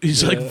Yeah. like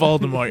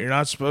Voldemort. You're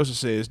not supposed to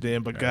say his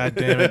name, but god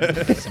damn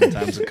it.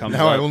 Sometimes it comes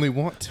Now I up. only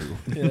want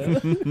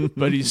to.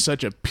 But he's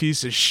such a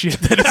piece of shit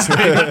that his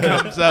name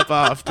comes up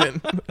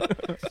often.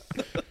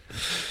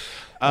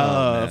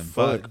 man.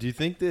 Fuck. But do you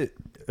think that?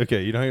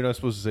 Okay, you know how you're not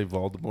supposed to say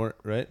Voldemort,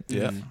 right?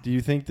 Yeah. Do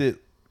you think that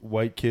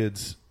white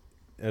kids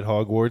at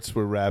Hogwarts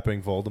were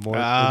rapping Voldemort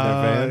in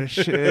Oh, their van?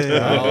 shit.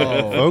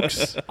 Oh.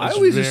 Folks, I That's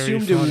always very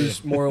assumed funny. it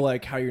was more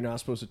like how you're not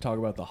supposed to talk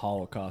about the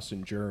Holocaust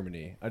in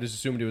Germany. I just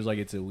assumed it was like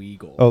it's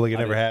illegal. oh, like it I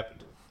never didn't- happened.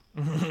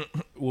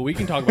 Well, we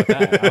can talk about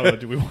that. I don't know.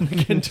 Do we want to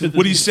get into this?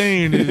 What he's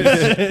saying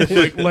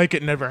is like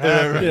it never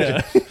happened.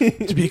 Yeah.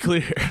 To be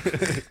clear.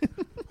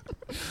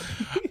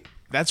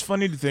 That's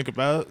funny to think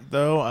about,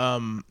 though.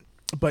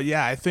 But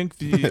yeah, I think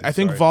Sorry.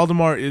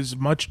 Voldemort is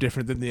much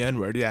different than the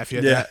N-word. Yeah, if you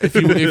had Yeah. that, if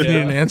you need Yeah.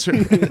 an answer,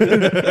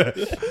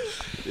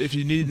 if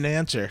you need an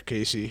answer,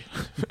 Casey,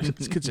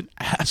 this kid's an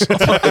asshole.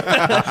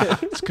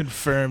 It's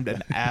confirmed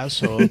an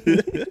asshole.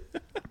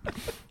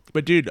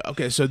 But dude,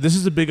 okay, so this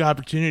is a big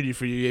opportunity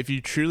for you if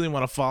you truly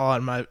want to follow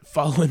in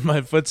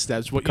my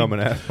footsteps. What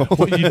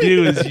you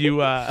do is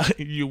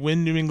you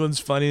win New England's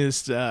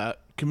funniest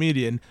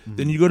comedian,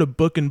 then you go to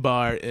Book and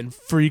Bar and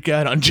freak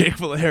out on Jake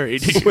Valeri.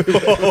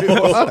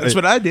 That's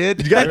what I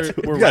did. You gotta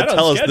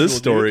tell us this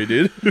story,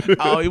 dude.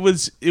 Oh, it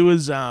was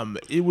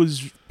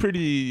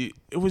pretty.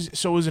 It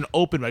was an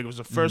open mic. It was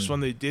the first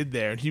one they did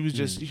there, and he was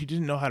just he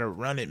didn't know how to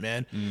run it,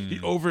 man. He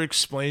over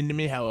explained to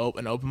me how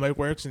an open mic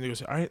works, and he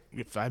goes, "All right, you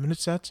get 5 minute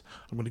sets.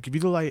 I'm going to give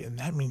you the light, and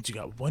that means you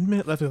got 1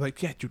 minute left." They're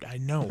like, "Yeah, dude, I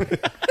know.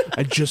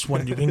 I just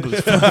won New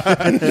England."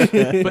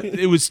 But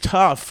it was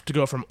tough to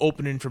go from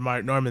opening for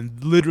Mark Norman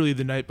literally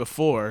the night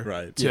before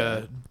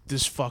to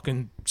this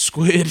fucking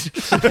squid.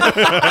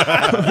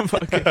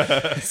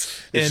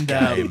 This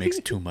guy makes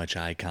too much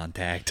eye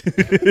contact.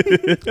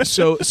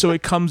 So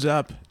it comes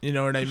up, you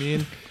know what I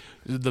mean?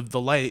 The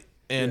light,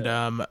 and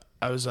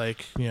I was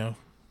like,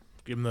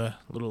 give him the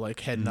little like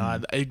head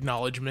nod,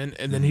 acknowledgement,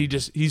 and then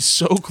he's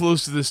so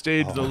close to the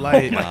stage, the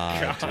light.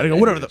 I go,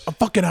 whatever, I'm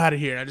fucking out of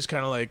here. And I just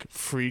kind of like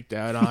freaked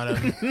out on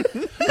him.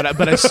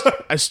 but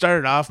I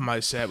started off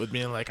my set with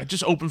being like, I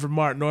just opened for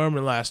Mark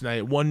Norman last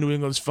night, won New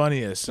England's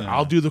funniest.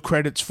 I'll do the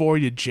credits for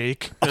you,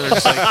 Jake. And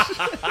it's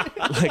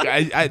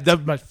like that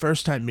was my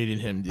first time meeting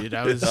him, dude.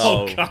 I was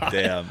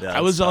damn. I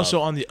was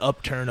also on the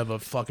upturn of a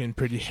fucking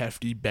pretty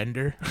hefty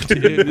bender.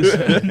 Dude,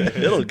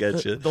 it'll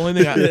get you. The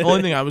only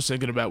thing I was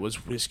thinking about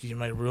was whiskey in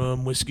my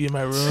room.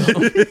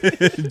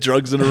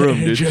 Drugs in a room,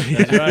 dude.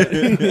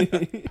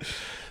 Right.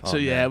 So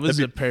it was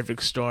a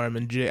perfect storm,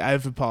 and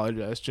I've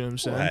apologized to him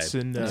since.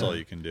 And that's all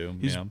you can do.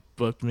 He's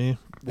booked me.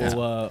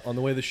 Well, on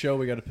the way to the show,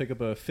 we got to pick up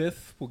a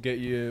fifth. We'll get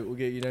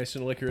you nice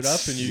and liquored up,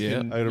 and you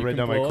can. I gotta write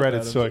down my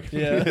credits so I can.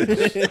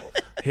 Yeah.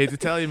 Hate to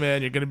tell you,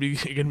 man, you're gonna be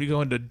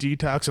going to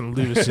detox and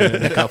Lewiston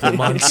in a couple of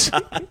months.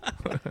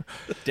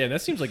 Damn,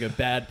 that seems like a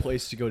bad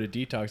place to go to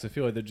detox. I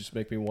feel like that just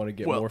make me want to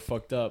get more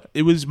fucked up.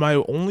 It was my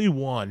only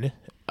one.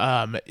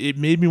 It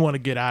made me want to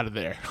get out of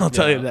there. I'll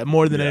tell you that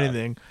more than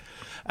anything.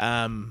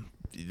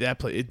 That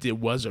place, it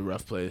was a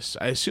rough place.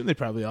 I assume they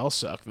probably all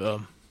suck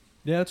though.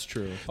 Yeah, that's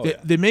true.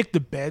 They make the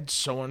bed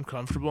so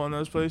uncomfortable in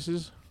those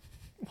places.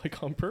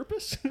 Like on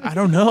purpose? I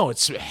don't know.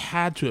 It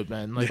had to have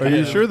been. Like, are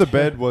you sure the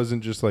bed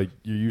wasn't just like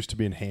you're used to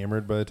being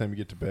hammered by the time you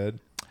get to bed?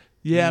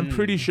 Yeah, I'm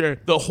pretty sure.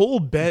 The whole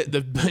bed,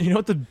 you know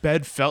what the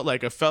bed felt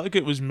like? It felt like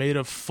it was made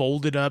of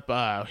folded up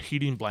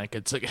heating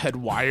blankets. Like it had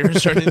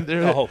wires running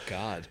through it. Oh,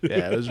 God.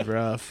 Yeah, it was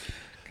rough.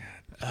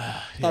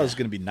 I thought it was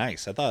going to be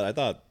nice. I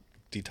thought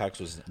detox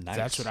was nice.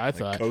 That's what I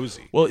thought.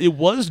 Cozy. Well, it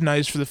was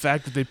nice for the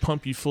fact that they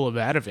pump you full of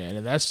Ativan,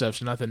 and that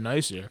stuff's nothing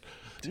nicer.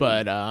 Dude,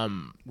 but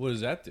what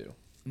does that do?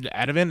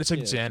 Ativan, it's like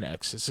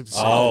Xanax. It's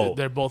like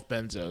they're both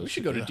benzos. We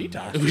should go to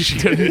detox.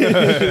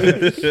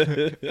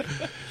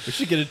 We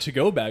should get a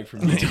to-go bag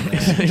from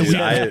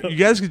detox. You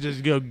guys could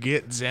just go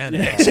get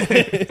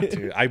Xanax.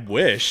 Dude, I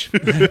wish.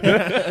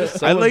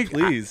 I like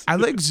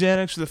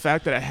Xanax for the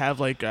fact that I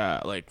have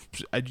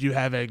I do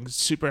have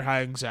super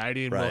high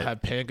anxiety and will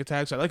have panic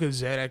attacks. I like a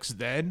Xanax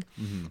then,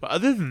 but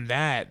other than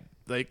that.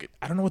 Like,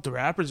 I don't know what the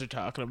rappers are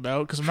talking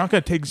about because I'm not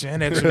going to take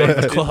Xanax to go to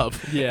the club.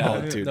 Yeah.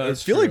 Oh, dude. I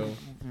feel like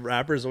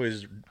rappers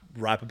always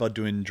rap about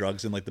doing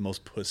drugs in like the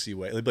most pussy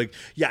way. Like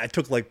I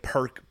took like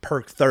perk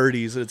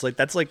 30s. And it's like,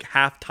 that's like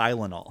half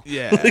Tylenol.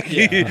 Yeah.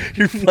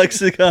 You're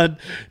flexing on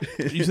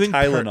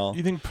Tylenol.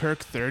 You think perk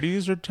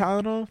 30s are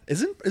Tylenol?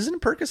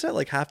 Isn't Percocet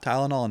like half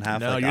Tylenol and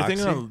half like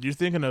Oxy? You're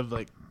thinking of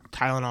like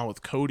Tylenol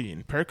with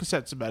codeine.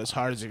 Percocet's about as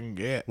hard as it can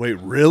get. Wait,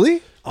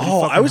 really?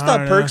 Oh, I always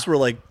thought perks were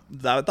like.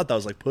 I thought that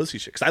was like pussy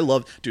shit. Because I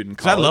love, dude, in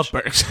college. I love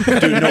perks.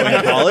 Dude,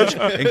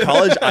 no, in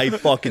college, I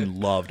fucking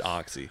loved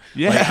Oxy.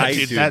 Yeah,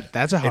 dude,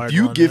 that's a hard one. If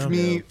you give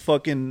me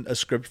fucking a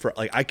script for,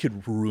 like, I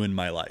could ruin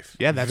my life.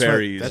 Yeah, that's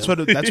what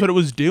it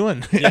was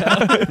doing.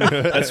 Yeah.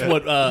 That's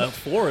what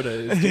Florida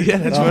is. Yeah,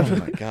 that's what. Oh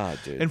my God,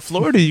 dude. In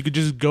Florida, you could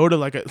just go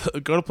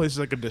to places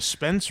like a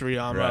dispensary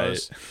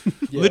almost. Right.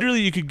 Yeah.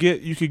 Literally, you could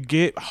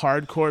get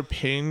hardcore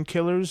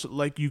painkillers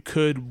like you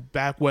could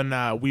back when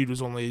weed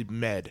was only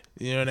med.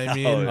 You know what I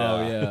mean?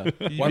 Oh yeah.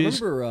 Well, I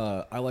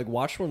remember I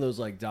watched one of those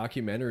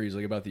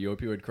documentaries about the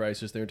opioid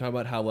crisis. They were talking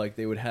about how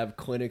they would have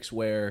clinics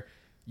where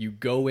you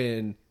go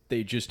in,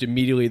 they just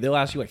immediately they'll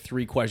ask you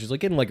 3 questions,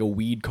 like getting a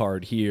weed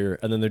card here,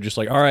 and then they're just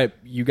like, all right,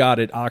 you got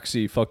it,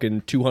 Oxy,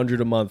 fucking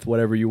 $200 a month,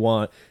 whatever you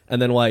want. And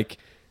then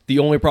the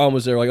only problem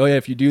was they're like, oh yeah,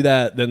 if you do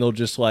that, then they'll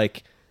just they'll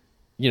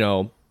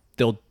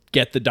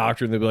get the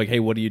doctor and they'll be like,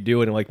 hey, what are you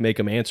doing? And make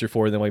them answer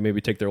for it, and then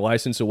maybe take their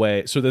license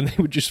away. So then they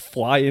would just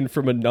fly in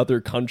from another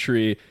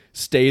country,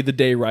 stay the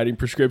day writing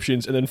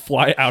prescriptions, and then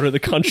fly out of the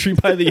country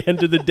by the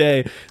end of the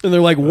day. And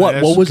they're like,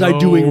 what was I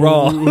doing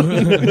wrong?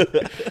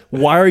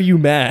 Why are you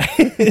mad?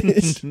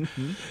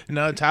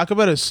 No, talk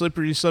about a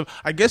slippery slope.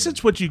 I guess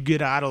it's what you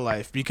get out of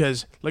life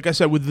because, like I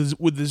said, with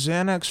the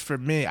Xanax for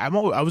me, I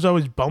was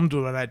always bummed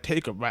when I'd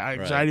take them. My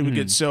anxiety would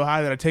get so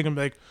high that I'd take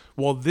them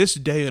well, this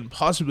day and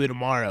possibly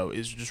tomorrow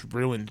is just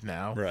ruined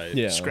now. Right.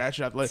 Yeah. Scratch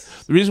it up. The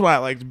reason why I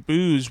liked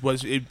booze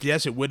was,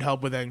 it would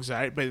help with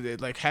anxiety, but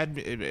it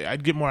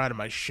I'd get more out of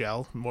my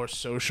shell, more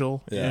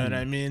social. Yeah. You know what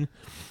I mean?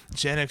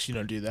 Xanax, you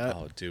don't do that.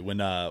 Oh, dude,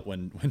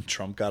 when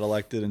Trump got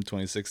elected in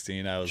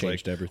 2016, I was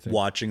Changed like everything.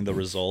 watching the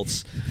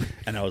results,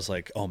 and I was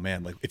like, oh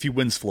man, like if he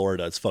wins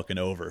Florida, it's fucking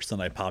over. So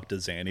then I popped a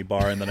Xanny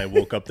bar, and then I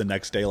woke up the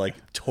next day like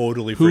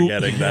totally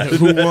forgetting that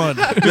Who won?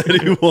 that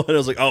he won. I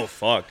was like, oh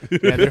fuck.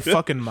 Yeah, they're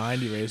fucking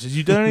mind erasers.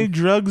 You done any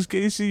drugs,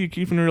 Casey? You're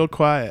keeping it real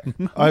quiet.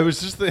 I was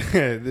just this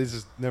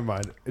is never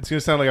mind. It's gonna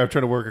sound like I'm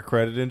trying to work a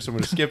credit in, so I'm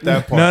gonna skip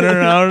that part.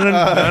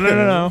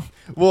 No.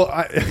 Well,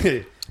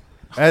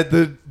 at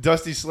the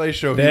Dusty Slay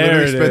show, he There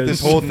literally it spent is.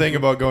 this whole thing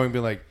about being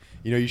like,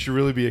 you should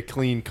really be a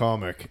clean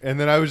comic. And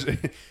then it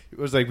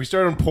was like we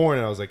started on porn,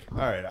 and I was like, all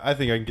right, I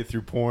think I can get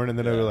through porn. And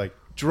then I was like,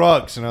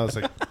 drugs, and I was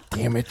like,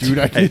 damn it, dude,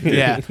 I can't.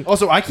 Yeah.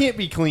 Also, I can't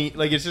be clean.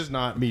 Like, it's just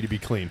not me to be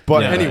clean.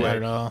 But No, anyway,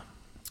 not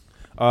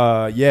at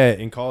all. yeah,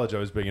 in college I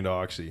was big into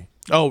Oxy.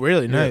 Oh,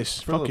 really? Nice.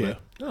 for a Fuck little yeah.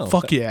 bit. Oh,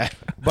 Fuck yeah.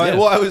 But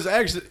well,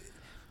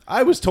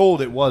 I was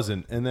told it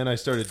wasn't, and then I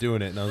started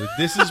doing it, and I was like,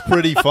 "This is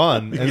pretty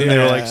fun." And then they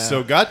were like,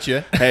 "So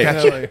gotcha." Hey,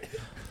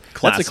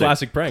 That's a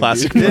classic prank.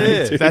 Classic Dude.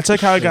 prank. Yeah. That's like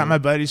how I got my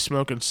buddies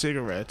smoking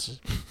cigarettes.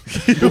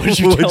 What'd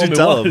you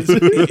tell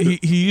him?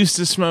 He used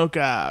to smoke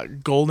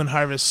Golden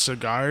Harvest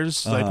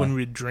cigars, like when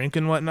we'd drink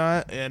and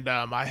whatnot. And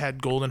I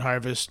had Golden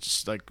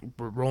Harvest, like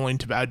rolling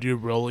tobacco,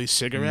 rolly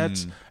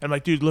cigarettes. And I'm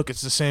like, dude, look,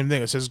 it's the same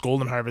thing. It says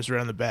Golden Harvest right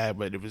on the bag,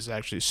 but it was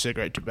actually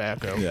cigarette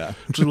tobacco. Yeah.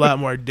 Which is a lot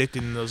more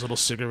addicting than those little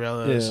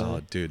cigarellas. Yeah.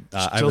 Oh, dude,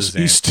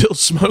 He still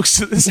smokes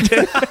to this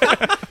day.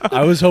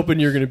 I was hoping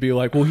you were going to be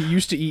like, well, he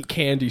used to eat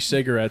candy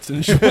cigarettes,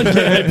 and just one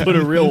day I put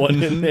a real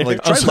one in there.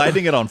 like try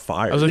lighting it on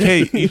fire. I was like,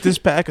 hey, eat this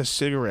pack of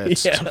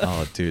cigarettes. Yeah.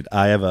 Oh, dude,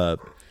 I have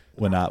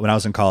when I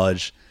was in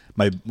college,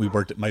 my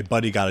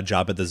buddy got a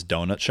job at this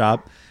donut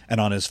shop, and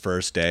on his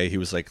first day, he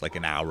was like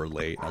an hour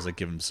late. I was like,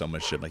 giving him so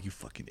much shit, I'm like, you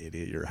fucking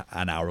idiot, you're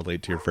an hour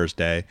late to your first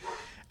day.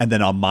 And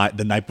then on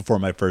the night before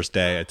my first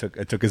day, I took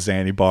a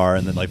Xanny bar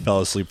and then like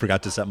fell asleep,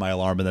 forgot to set my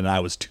alarm, and then I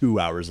was 2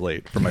 hours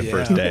late for my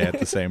first day at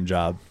the same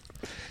job.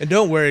 And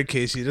don't worry,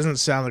 Casey. It doesn't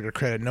sound like a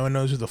credit. No one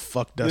knows who the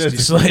fuck Dusty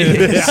Slay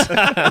is.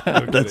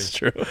 That's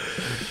true.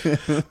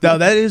 Now,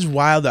 that is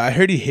wild. I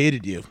heard he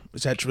hated you.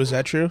 Was that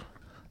true?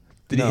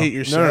 Did he hate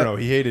your set? No.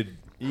 He hated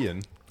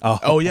Ian.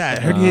 Oh, yeah. I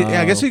heard he.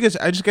 Yeah, I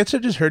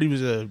just heard he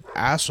was a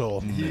asshole.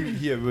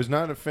 He was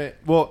not a fan.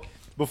 Well,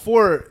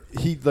 before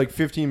like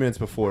 15 minutes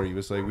before, he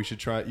was like, "We should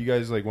try. You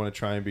guys like want to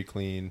try and be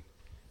clean."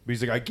 But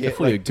he's like, I get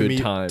Definitely like a to good me,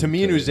 time to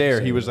me and to Uzair,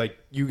 say he was that. like,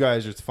 "You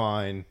guys are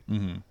fine.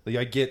 Mm-hmm. Like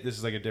I get this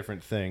is like a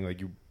different thing. Like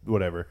you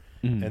whatever."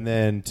 And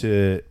then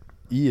to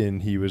Ian,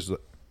 he was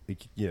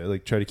like,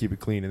 like try to keep it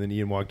clean. And then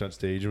Ian walked on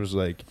stage and was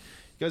like,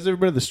 "You guys ever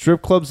been to the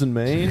strip clubs in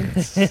Maine?"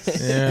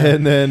 Yeah.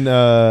 And then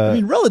I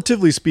mean,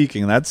 relatively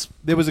speaking, that's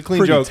there was a clean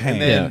pretty joke. tame.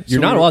 And then Yeah, you're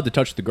not allowed to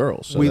touch the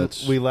girls. So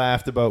that's we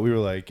laughed about. We were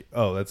like,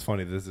 "Oh, that's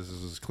funny. This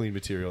is clean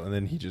material." And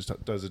then he just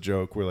does a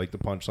joke where like the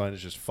punchline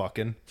is just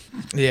fucking.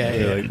 Yeah, And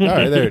yeah. you're like, all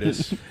right, there it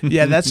is.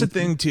 Yeah, that's the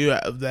thing, too,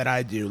 that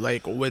I do.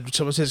 Like, when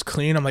someone says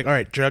clean, I'm like, all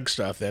right, drug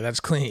stuff there. That's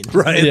clean.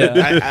 right. Yeah.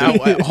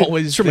 I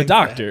always it's from a think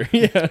that. doctor.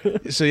 Yeah.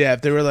 So, yeah,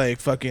 if they were like,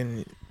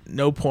 fucking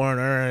no porn,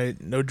 all right,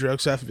 no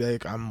drug stuff, I'd be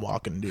like, I'm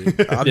walking, dude.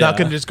 I'm not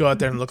going to just go out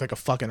there and look like a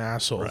fucking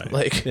asshole. Right.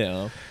 Like,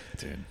 Yeah.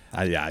 Dude,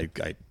 I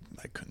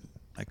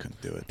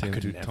couldn't do it.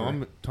 Dude,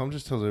 Tom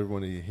just tells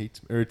everyone he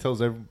hates me, or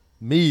tells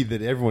me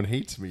that everyone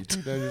hates me.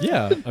 Dude,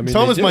 Yeah. I mean,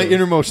 Tom they is my do.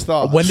 innermost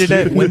thought. when did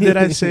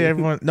I say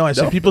everyone? No, I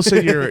said people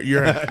say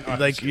you're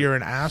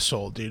an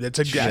asshole, dude. It's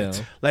a Yeah.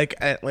 like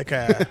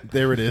a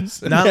There it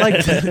is. not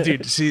like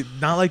dude. See,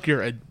 not like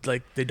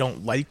like they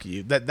don't like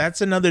you.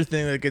 That's another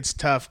thing that gets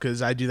tough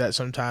because I do that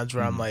sometimes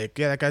where I'm like,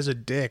 yeah, that guy's a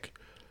dick.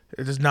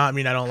 It does not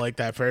mean I don't like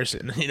that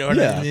person. You know what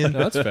I mean?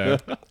 No, that's fair.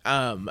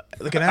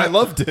 Like I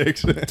love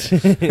dicks.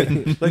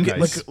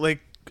 like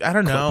I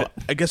don't know.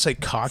 I guess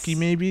like cocky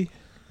maybe,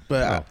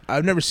 but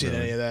I've never seen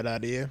any of that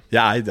out of you.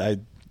 Yeah, I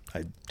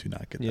do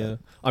not get Yeah. that.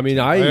 I mean,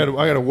 I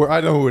gotta work.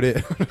 I know who it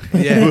is.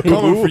 Yeah. We're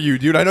coming for you,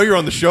 dude. I know you're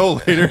on the show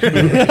later.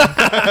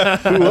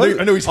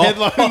 I know he's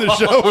headlining the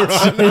show.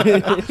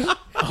 We're on.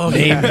 Oh,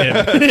 Name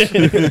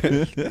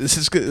him.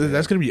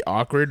 That's gonna be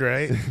awkward,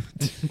 right?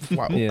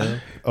 Wow. Yeah.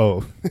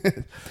 Oh,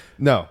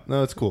 no,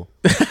 it's cool.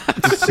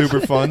 It's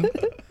super fun.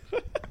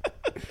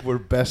 We're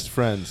best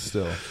friends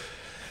still.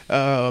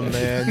 Oh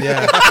man,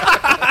 yeah.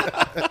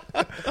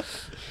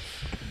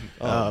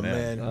 Oh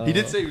man. He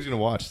did say he was gonna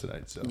watch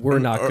tonight. So We're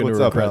not going to What's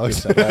up, regret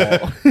Alex? this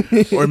at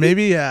all. Or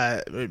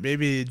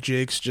maybe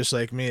Jake's just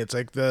like me. It's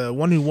like the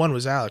one who won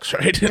was Alex,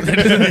 right?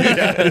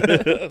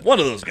 One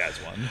of those guys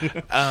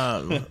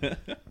won.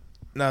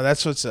 No,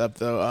 that's what's up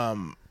though.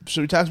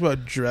 So we talked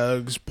about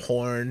drugs,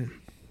 porn.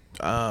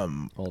 All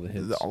the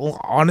hits.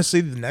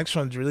 Honestly, the next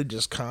one's really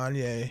just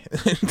Kanye.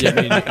 Yeah, I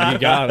mean, you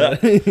got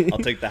it. I'll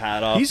take the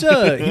hat off.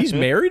 He's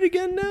married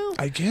again now?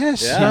 I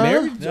guess. Yeah. huh?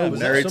 married? Yeah, Was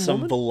that married some some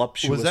woman?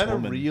 voluptuous Was that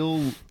woman. a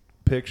real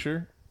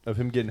picture of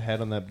him getting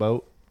head on that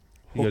boat?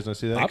 You guys not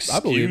see that? I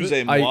believe it.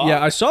 Excusez-moi.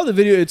 I saw the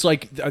video. It's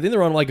like I think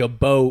they're on like a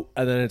boat,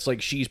 and then it's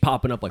like she's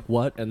popping up like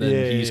what, and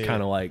then he's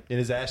kind of like, and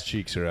his ass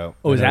cheeks are out.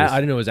 oh, I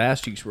didn't know his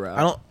ass cheeks were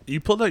out. You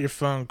pulled out your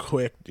phone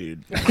quick,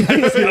 dude.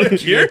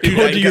 You're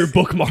going to your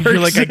bookmarks. You're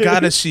like, I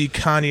gotta see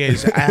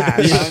Kanye's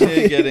ass.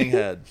 Kanye getting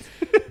head.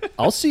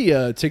 I'll see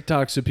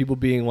TikToks of people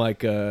being like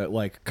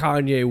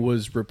Kanye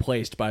was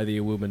replaced by the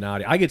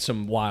Illuminati. I get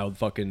some wild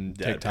fucking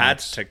Yeah, TikToks.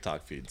 Pat's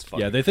TikTok feed's fucking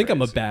Yeah, they think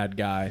I'm a crazy. bad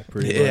guy,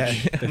 pretty Yeah.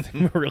 much. They think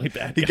I'm a really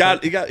bad guy.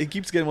 He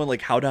keeps getting one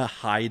like how to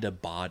hide a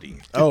body.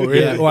 Oh,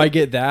 really? Yeah, or I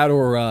get that,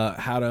 or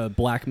how to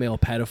blackmail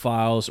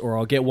pedophiles, or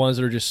I'll get ones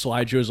that are just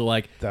slideshows of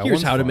like, That here's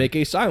one's how to fun. make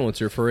a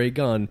silencer for a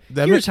gun.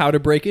 That Here's ma- how to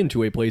break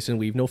into a place and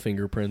leave no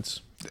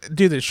fingerprints.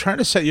 Dude, they're trying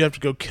to set you up to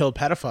go kill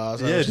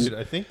pedophiles. Yeah, dude.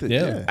 I think that.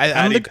 Yeah. Yeah. I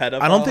don't think Pedophile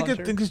it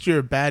hunter? thinks that you're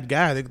a bad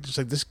guy. I think it's just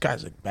like this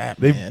guy's like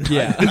Batman.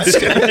 Yeah,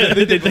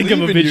 they think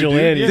I'm a believe in you, dude.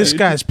 vigilante. Yeah. This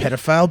guy's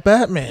pedophile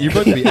Batman. You're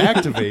about to be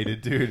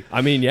activated, dude.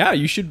 I mean, yeah,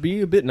 you should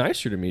be a bit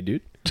nicer to me,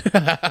 dude.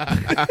 Are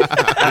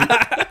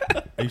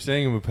you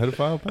saying I'm a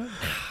pedophile, Pat?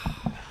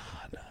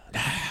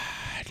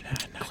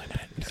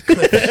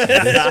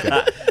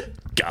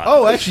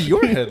 Oh, actually,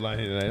 you're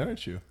headlining tonight,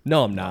 aren't you?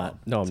 No, I'm not.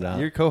 No, I'm not.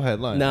 You're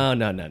co-headlining. No.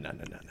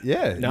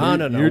 Yeah. No.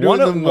 You're doing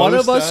the One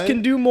of most us time.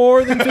 can do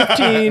more than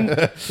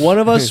 15. One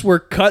of us, we're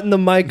cutting the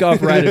mic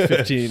off right at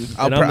 15.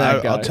 And I'm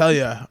that guy. I'll tell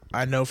you,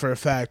 I know for a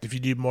fact if you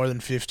do more than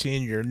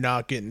 15, you're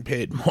not getting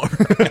paid more.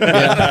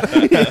 Yeah.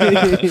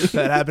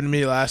 That happened to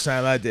me last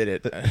time I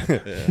did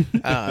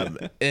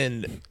it.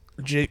 And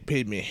Jake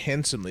paid me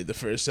handsomely the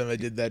first time I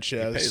did that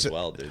show. Pays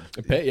well, dude.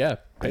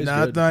 Pays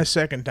Not good. my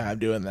second time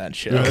doing that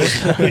show.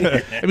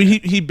 I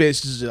mean, he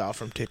bases it off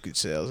from ticket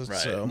sales. Right.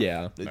 So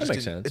Yeah, it that just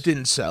makes didn't- sense. It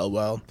didn't sell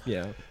well.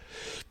 Yeah.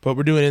 But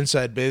we're doing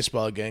inside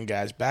baseball again,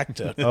 guys. Back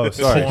to Oh,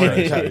 sorry.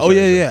 Oh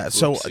yeah.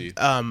 So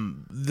Whoopsie.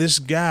 this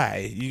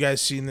guy, you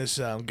guys seen this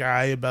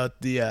guy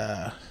about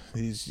the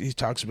he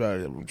talks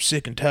about I'm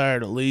sick and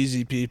tired of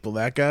lazy people.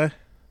 That guy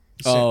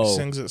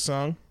sings that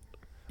song.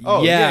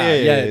 Oh, yeah.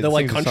 The It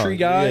like sings a country song.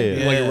 guy,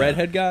 Yeah. like a Yeah.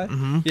 redhead guy.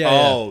 Mm-hmm. Yeah.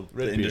 Oh,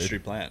 Red the beard. industry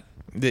plant.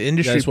 The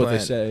industry That's what they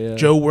plant. say, yeah.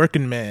 Joe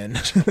Working Man.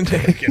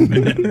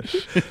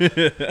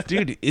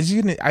 Dude, is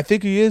he I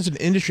think he is an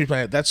industry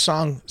plant. That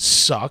song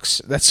sucks.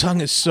 That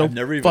song is so I've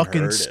never even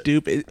fucking heard it.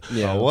 stupid.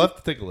 Yeah. Oh, we'll have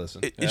to take a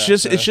listen. It's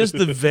just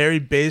the very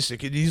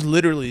basic. He's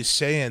literally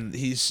saying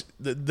he's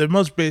the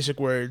most basic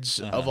words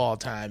of all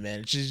time,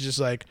 man. She's just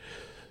like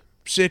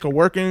sick of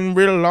working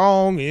real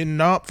long and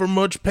not for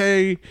much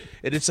pay,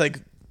 and it's like,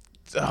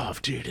 oh,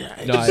 dude,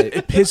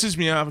 it pisses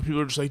me off.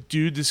 People are just like,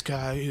 dude, this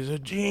guy is a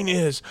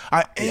genius.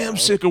 I am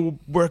sick of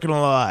working a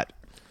lot.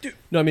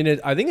 No, I mean,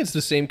 I think it's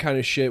the same kind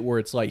of shit where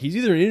it's like he's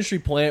either an industry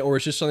plant or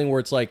it's just something where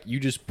it's like you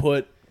just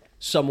put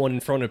someone in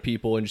front of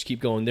people and just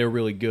keep going. They're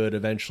really good.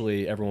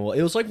 Eventually, everyone will.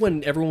 It was like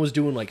when everyone was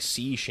doing like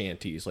sea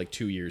shanties like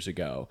 2 years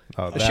ago.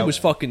 Oh, that that shit was was-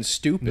 fucking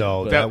stupid.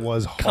 No, but- that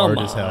was come hard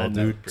as hell, on.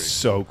 dude.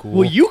 So cool.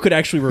 Well, you could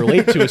actually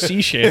relate to a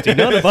sea shanty.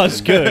 None of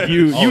us could.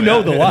 You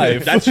know the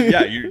life. That's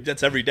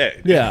that's every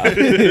day. Yeah,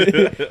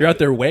 you're out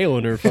there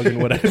whaling or fucking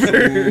whatever.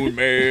 Who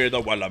may the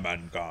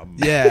Wellerman come?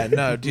 Yeah,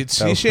 no, dude,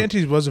 sea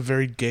shanties was a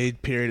very gay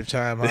period of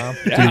time, huh?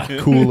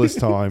 dude, coolest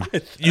time.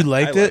 You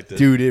liked I it? liked it.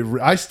 Dude,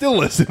 I still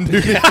listen,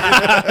 dude.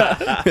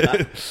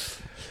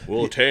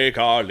 We'll take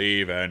our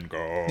leave and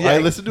go. I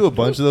listened to a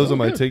bunch of those on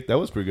my TikTok. That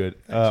was pretty good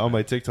on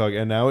my TikTok,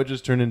 and now it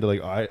just turned into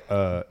like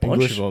Bunch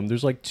English. of them.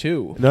 There's like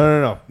two.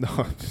 No.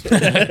 No.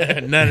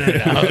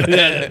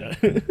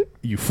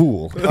 You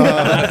fool.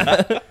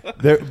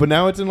 But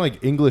now it's in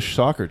like English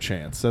soccer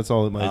chants. That's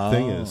all my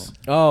thing is.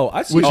 Oh,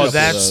 I see. Which a is couple of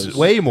that's those.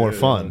 way more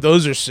fun.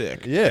 Those are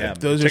sick. Yeah. Damn,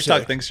 Those are TikTok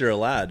sick. thinks you're a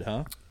lad,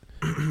 huh?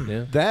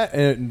 Yeah. That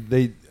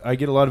and I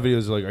get a lot of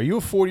videos like, "Are you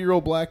a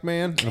 40-year-old black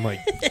man?" And I'm like,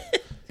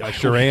 "I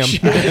sure am.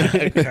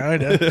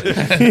 Kind of.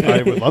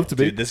 I would love to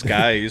be." Dude, this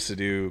guy I used to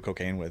do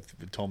cocaine with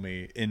told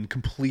me in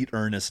complete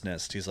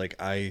earnestness. He's like,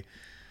 I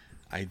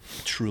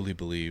truly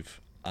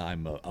believe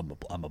I'm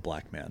a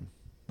black man.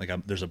 Like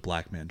there's a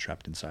black man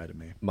trapped inside of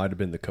me. Might have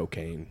been the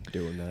cocaine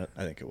doing that.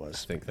 I think it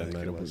was. I think that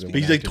might have was. been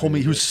But he like told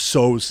me he was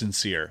so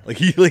sincere. Like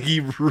he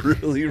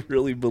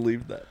really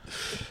believed that.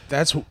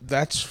 That's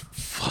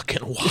fucking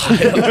wild.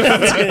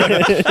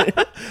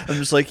 I'm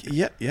just like,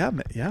 yeah,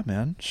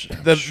 man.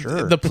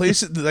 The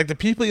places, like the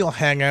people you'll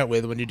hang out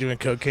with when you're doing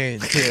cocaine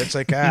too. It's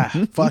like,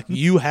 fuck,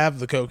 you have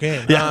the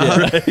cocaine.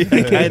 Right.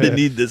 I kind of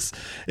need this.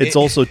 It's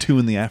also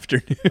 2 p.m.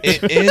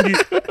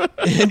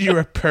 and you're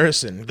a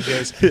person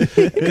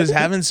because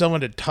having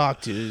someone to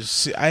talk to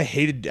is, I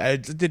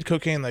did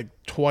cocaine like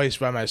twice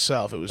by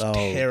myself. It was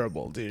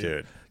terrible,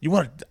 dude.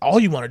 All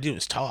you want to do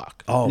is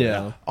talk. Oh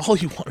Yeah. All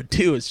you want to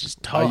do is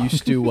just talk. I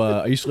used to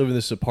live in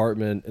this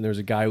apartment, and there was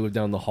a guy who lived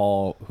down the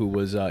hall who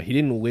was he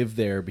didn't live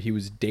there, but he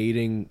was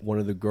dating one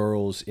of the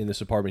girls in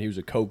this apartment. He was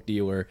a coke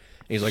dealer,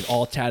 and he's like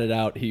all tatted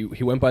out. He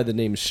went by the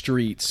name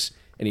Streets,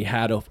 and he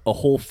had a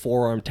whole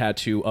forearm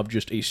tattoo of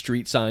just a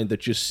street sign that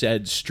just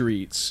said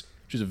Streets,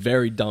 which is a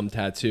very dumb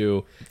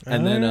tattoo.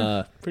 And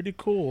then pretty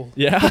cool.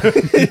 yeah.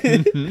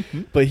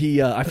 But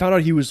I found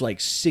out he was like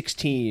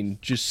 16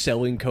 just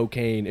selling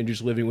cocaine and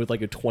just living with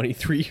like a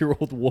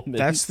 23-year-old woman.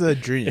 That's the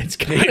dream. It's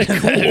kind of cool.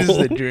 That is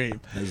the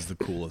dream. That is the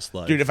coolest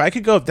life. Dude, if I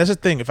could go, that's the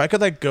thing. If I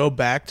could like go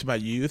back to my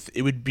youth,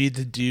 it would be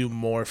to do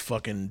more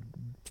fucking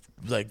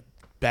like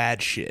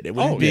bad shit. It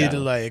wouldn't be to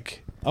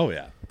like. Oh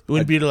yeah. It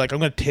wouldn't be to like I'm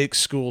gonna take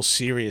school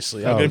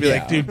seriously. I'm gonna be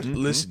like, dude,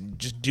 listen,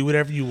 just do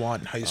whatever you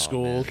want in high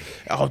school.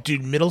 Oh,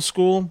 dude, middle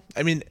school.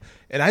 I mean,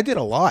 and I did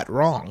a lot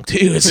wrong too.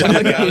 It's not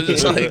like I was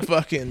just like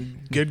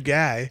fucking good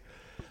guy.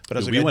 But I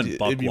was Dude, like, we went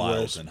buck it'd be wild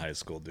worse. in high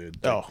school, dude.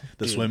 Oh,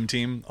 the dude. swim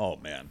team. Oh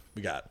man,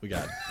 we got.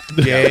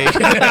 Gay.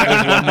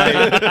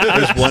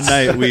 There's one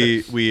night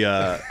we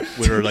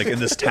were like in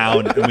this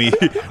town and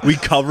we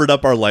covered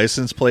up our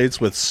license plates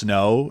with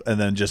snow and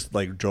then just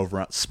like drove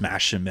around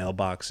smashing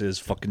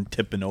mailboxes, fucking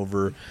tipping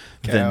over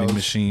vending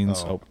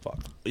machines. Oh fuck.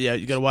 Yeah,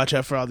 you gotta watch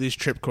out for all these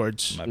trip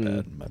cords. My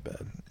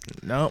bad.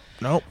 Nope.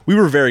 We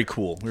were very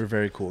cool. We were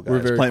very cool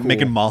guys. very cool.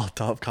 Making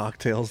Molotov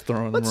cocktails,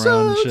 throwing them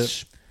around and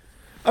shit.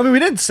 I mean, we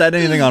didn't set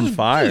anything on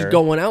fire. He's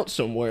going out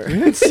somewhere. We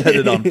didn't set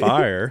it on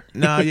fire.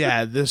 No,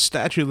 yeah, the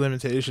statute of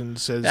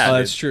limitations says. Yeah, Oh,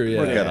 that's true. Yeah,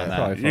 We're good yeah, on that.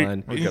 probably You're-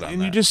 fine. We're good on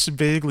and you that. just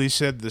vaguely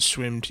said the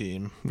swim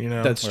team. You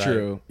know. That's Right.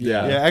 true.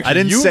 Yeah, Yeah. actually, I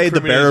didn't you say the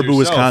incriminated Baraboo, yourself.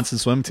 Wisconsin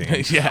swim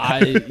team.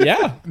 yeah.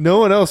 Yeah. No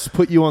one else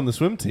put you on the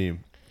swim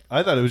team.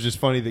 I thought it was just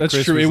funny that That's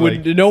Chris true. was It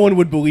like, would. No one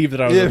would believe that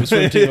I was Yeah. on the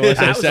swim team unless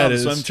I was said on it.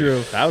 the swim It's team.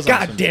 true. That was on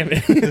God swim damn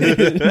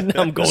it!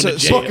 I'm going to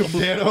jail. fuck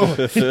him,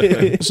 Dano.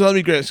 So let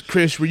me guess,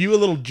 Chris, were you a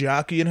little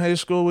jockey in high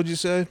school? Would you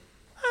say?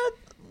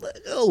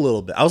 A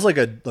little bit. I was like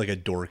a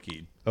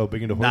dorky. Oh,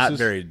 big into horses? Not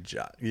very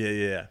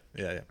Yeah.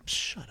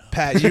 Shut up.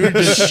 Pat, you were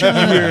just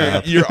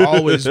you're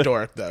always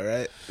dork though,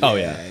 right? Oh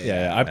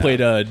yeah. I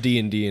played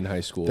D&D in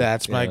high school.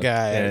 That's my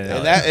guy,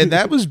 Yeah. and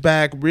that was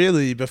back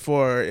really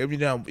before. You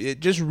know, it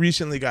just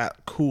recently got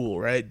cool,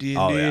 right? D&D.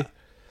 Oh, yeah.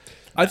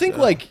 I think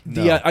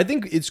I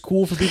think it's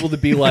cool for people to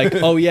be like,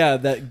 oh yeah,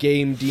 that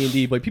game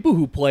D&D, but people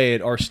who play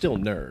it are still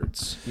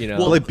nerds, you know.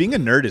 Well, like being a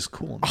nerd is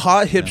cool.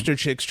 Hot hipster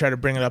chicks try to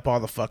bring it up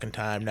all the fucking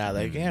time now.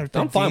 Like, yeah,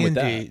 I'm fine with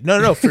D&D. that.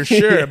 No, for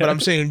sure. But I'm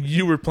saying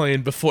you were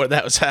playing before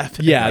that was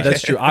happening. Yeah,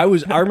 that's true. I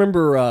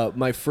remember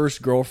my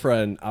first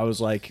girlfriend, I was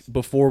like,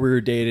 before we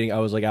were dating, I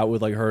was like out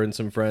with like her and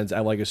some friends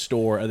at like a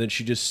store, and then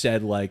she just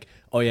said like,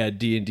 oh yeah,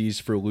 D&D's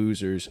for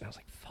losers. And I was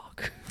like,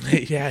 fuck.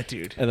 Yeah,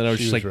 dude. And then I was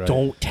She just was like, right.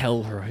 don't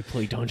tell her I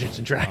play Dungeons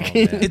and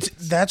Dragons.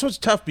 That's what's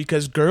tough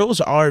because girls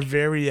are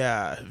very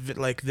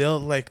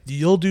like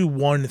you'll do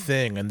one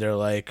thing and they're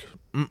like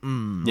Yeah.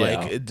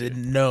 like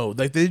no,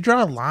 like they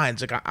draw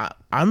lines. Like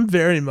I'm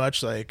very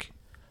much like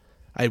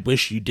I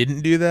wish you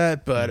didn't do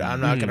that, but I'm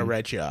not gonna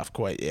write you off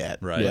quite yet.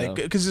 Right. Like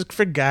because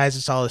for guys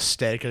it's all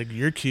aesthetic. Like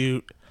you're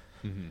cute.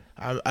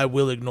 I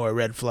will ignore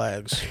red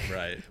flags.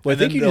 Right. Well, I And think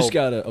then you just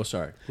they'll- gotta. Oh,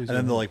 sorry. Please And go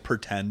then they'll ahead. like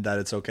pretend that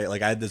it's okay.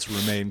 Like I had this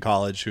roommate in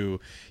college who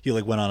he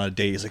like went on a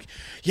date. He's like,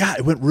 yeah,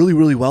 it went really,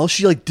 really well.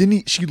 She like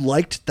she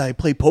liked that I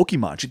play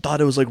Pokemon. She thought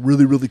it was like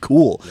really, really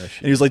cool. And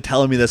he was like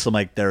telling me this. I'm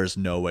like, there is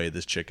no way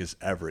this chick is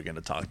ever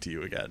gonna talk to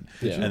you again.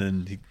 Yeah. And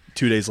then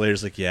 2 days later,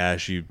 he's like, yeah,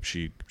 she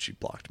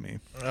blocked me.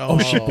 Oh,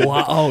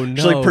 oh no!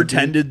 She like dude.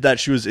 pretended that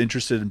she was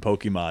interested in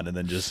Pokemon and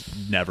then just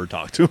never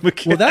talked to him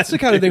again. Well, that's the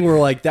kind of thing where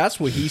like that's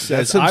what he says.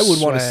 That's some I would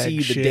want to swag see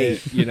the shit.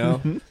 date. You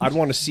know, I'd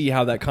want to see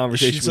how that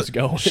conversation was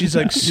going. She's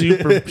like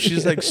super.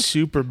 She's like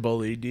super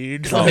bully,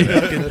 dude. Like,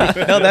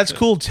 no, that's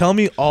cool. Tell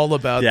me all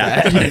about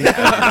that.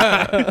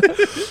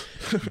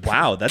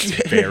 Wow, that's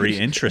very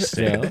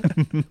interesting.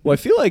 Yeah. Well, I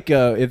feel like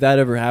if that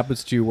ever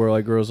happens to you, where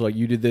like girls are like,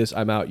 you did this,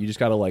 I'm out. You just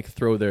gotta like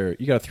throw their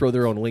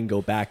own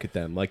lingo back at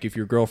them. Like if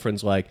your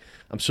girlfriend's like,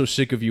 I'm so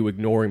sick of you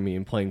ignoring me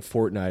and playing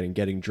Fortnite and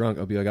getting drunk,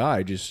 I'll be like,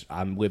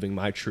 I'm living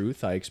my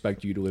truth. I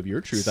expect you to live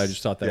your truth. I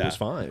just thought that Yeah. was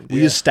fine.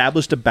 We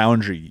established a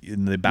boundary,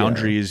 and the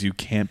boundary is you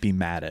can't be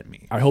mad at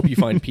me. I hope you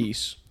find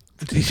peace.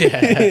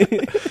 Yeah.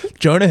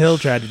 Jonah Hill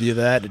tried to do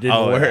that. It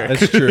didn't work.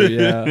 That's true.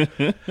 Yeah.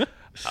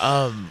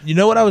 You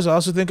know what I was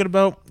also thinking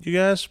about, you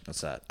guys?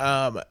 What's that?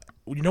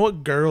 You know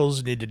what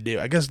girls need to do?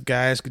 I guess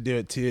guys could do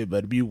it too, but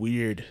it'd be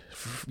weird.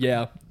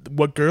 Yeah.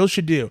 What girls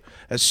should do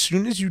as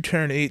soon as you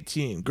turn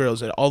 18,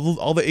 girls,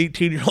 all the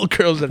 18-year-old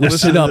girls that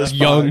Listen listen to up, this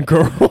young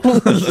pod-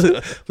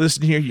 girl.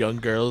 listen here, young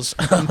girls.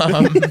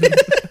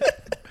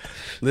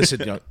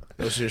 Listen, no,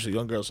 seriously,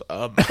 young girls.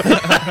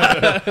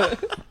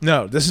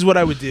 No, this is what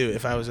I would do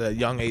if I was a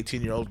young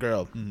 18-year-old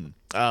girl.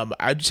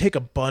 I'd take a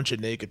bunch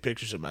of naked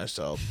pictures of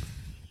myself.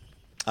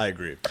 I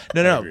agree.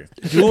 No. I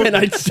agree. And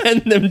I'd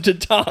send them to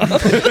Tom.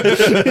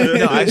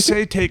 No, I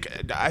say take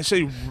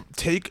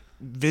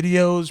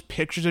videos,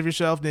 pictures of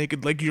yourself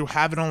naked, like you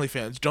have it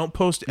OnlyFans. Don't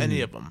post any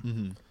of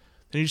them.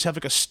 Then you just have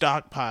like a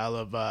stockpile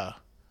of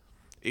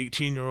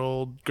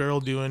 18-year-old girl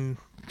doing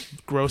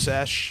gross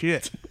ass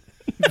shit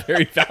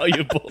Very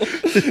valuable.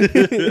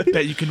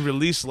 that you can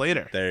release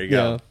later. There you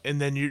go. Yeah.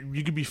 And then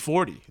you could be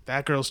 40.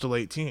 That girl's still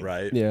 18.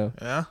 Right. Yeah.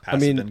 Yeah.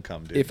 Passive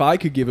income, dude. if I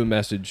could give a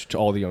message to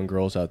all the young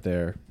girls out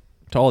there,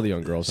 Say, out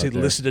there,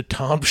 listen to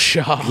Tom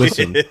Shaw.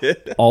 listen,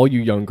 all you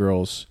young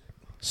girls,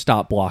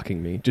 stop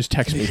blocking me. Just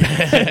text me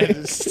back.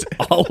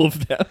 All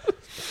of them.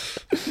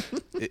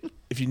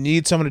 If you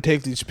need someone to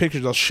take these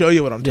pictures, I'll show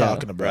you what I'm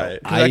talking about.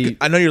 right. 'Cause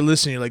I know you're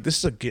listening. You're like, this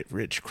is a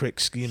get-rich-quick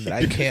scheme that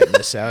I can't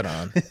miss out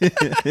on.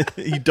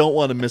 You don't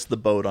want to miss the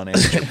boat on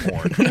amateur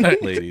porn,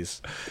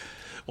 ladies.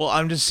 Well,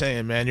 I'm just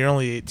saying, man, you're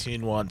only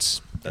 18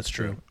 once. That's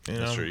true. You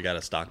That's know? true. You got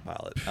to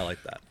stockpile it. I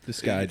like that.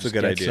 This guy It's just a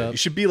good gets idea. up, You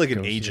should be like an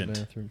goes to the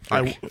agent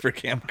bathroom. for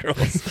cam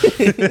girls.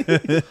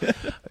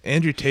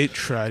 Andrew Tate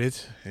tried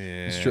it.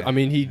 It's true. I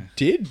mean, he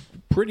did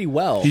pretty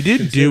well. He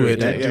did do it.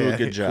 considering. Do Yeah. a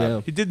good job.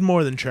 Yeah. He did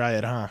more than try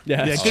it, huh?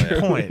 Yeah, that's good true.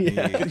 point.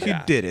 Yeah. He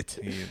did it.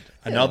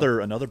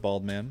 Another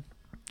bald man.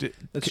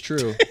 That's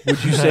true.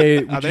 Would you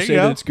say there you that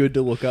go. it's good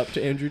to look up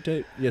to Andrew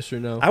Tate? Yes or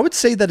no? I would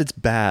say that it's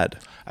bad.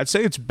 I'd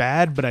say it's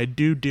bad, but I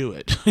do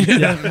it.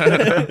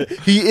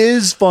 He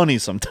is funny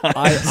sometimes.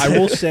 I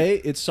will say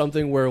it's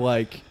something where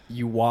like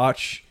you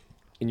watch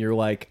and you're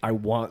like, I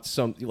want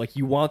something, like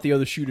you want the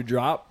other shoe to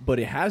drop, but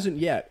it hasn't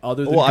yet.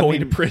 Other than going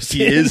to prison,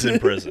 He is in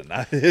prison.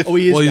 Oh,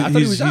 he is. Well, I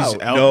thought he was out.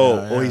 No.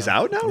 now, Oh, he's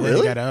out now. Yeah, Really?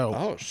 he got out.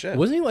 Oh shit.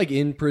 Wasn't he like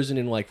in prison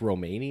in like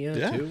Romania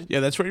Yeah. too? Yeah,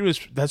 that's where he was.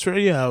 That's where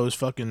I was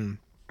fucking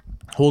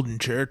holding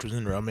church, was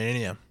in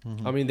Romania.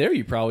 I mean, there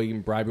you probably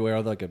can bribe your way out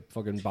of like a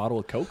fucking bottle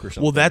of Coke or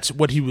something. Well, that's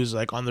what he was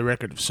like on the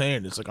record of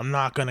saying. It's like, I'm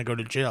not gonna go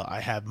to jail.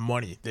 I have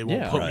money. They won't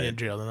Yeah. put Right. me in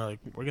jail. And they're like,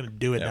 we're gonna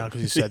do it now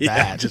because he said Yeah,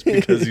 that. just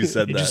because you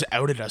said He that. just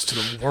outed us to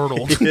the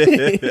world.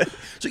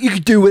 So you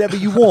can do whatever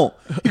you want.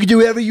 You can do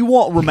whatever you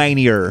want,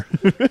 Romania.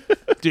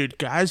 Dude,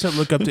 guys that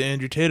look up to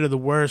Andrew Tate are the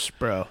worst,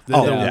 bro. They're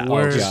Oh, the yeah.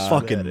 worst. God.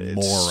 Fucking It's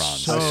morons.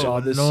 so I saw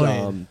this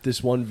annoying.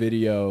 this one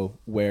video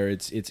where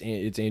it's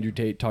Andrew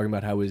Tate talking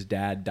about how his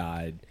dad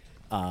died,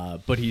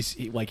 but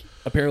like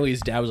apparently his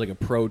dad was like a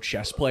pro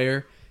chess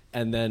player,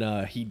 and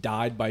then he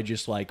died by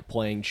just like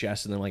playing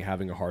chess and then like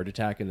having a heart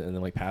attack and then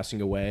like passing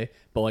away.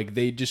 But like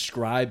they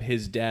describe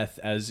his death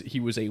as he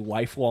was a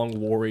lifelong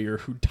warrior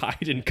who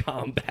died in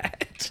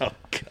combat. Oh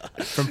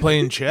god. From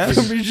playing chess.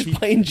 From just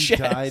playing He chess.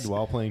 died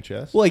while playing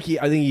chess. Well, like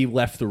I think he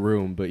left the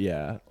room, but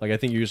yeah, like I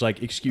think he was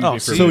like, "Excuse Oh, me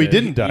for." So he a minute.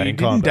 didn't die in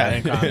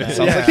combat. Sounds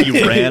Yeah. like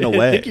he ran I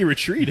away. think he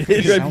retreated He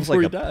right sounds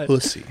before like he a died.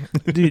 pussy.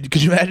 Dude,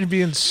 could you imagine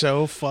being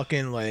so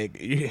fucking like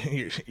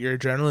your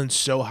adrenaline's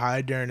so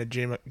high during a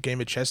game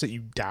of chess that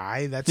you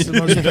die? That's the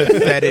most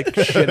pathetic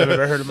shit I've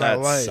ever heard in my That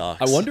life.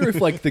 sucks. I wonder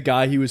if like the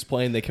guy he was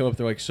playing, they came up,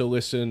 they're like, "So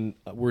listen,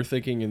 we're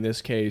thinking in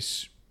this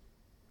case,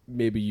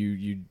 maybe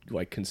you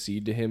like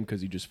concede to him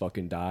because he just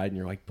fucking died," and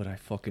you're like, "But I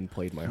fucking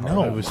played my heart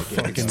No, out."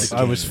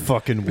 I was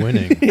fucking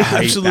winning.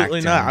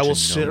 Absolutely back not. down I will to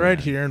sit no right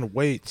man. here and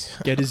wait.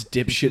 Get his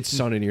dipshit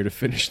son in here to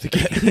finish the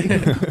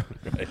game.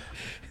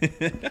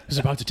 He's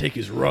about to take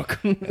his rook.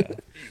 Well,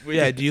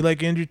 yeah, do you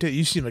like Andrew Tate?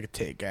 You seem like a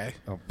Tate guy.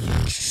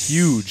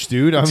 Huge,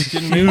 dude. I'm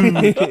kidding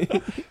me.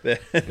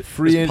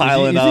 Free Andrew.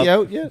 piling Is he up.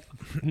 out yet?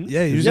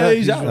 Yeah, he's yeah, out.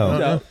 he's out.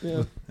 out. He's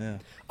out. Yeah.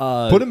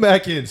 Yeah. Put him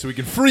back in so we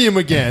can free him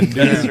again, dude.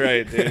 That's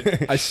right,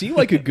 dude. I see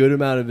like a good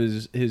amount of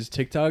his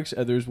TikToks.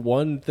 And there's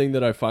one thing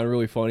that I find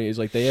really funny is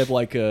like they have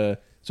like so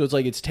it's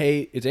like it's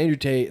Andrew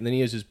Tate, and then he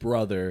has his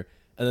brother,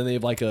 and then they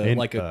have like a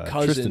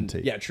cousin, Tristan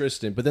Tate. yeah,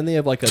 Tristan. But then they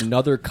have like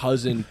another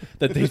cousin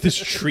that they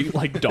just treat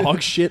like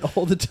dog shit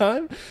all the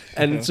time.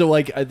 And so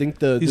like I think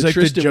He's the like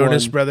Tristan the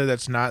Jonas one, brother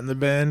that's not in the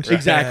band.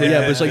 Exactly,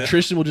 yeah. But it's like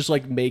Tristan will just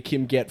like make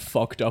him get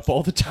fucked up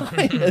all the time,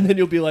 and then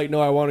you'll be like,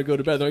 "No, I want to go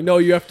to bed." They're like, "No,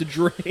 you have to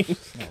drink."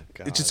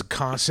 It's just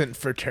constant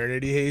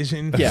fraternity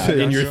hazing. Yeah,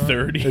 in your Young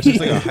girl. 30s. It's just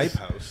like a hype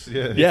house.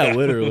 Yeah. Yeah,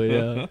 literally.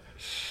 Yeah.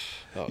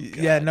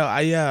 Yeah, no,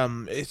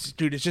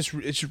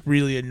 it's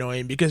really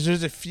annoying because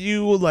there's a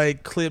few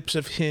like clips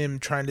of him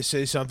trying to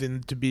say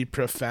something to be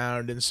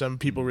profound, and some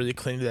people really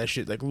cling to that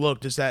shit. Like,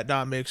 look, does that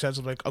not make sense?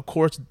 I'm like, of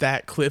course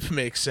that clip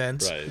makes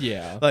sense. Right.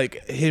 Yeah.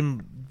 Like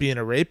him being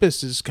a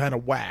rapist is kind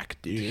of whack,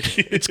 dude.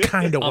 It's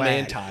kind of I'm whack.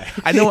 anti.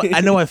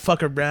 I know. I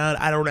fuck around.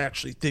 I don't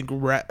actually think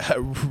rape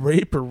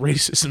or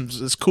racism is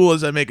as cool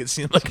as I make it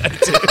seem like I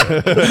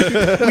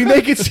do. We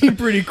make it seem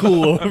pretty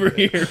cool over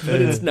here,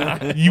 but it's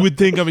not. You would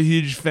think I'm a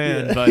huge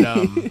fan,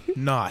 but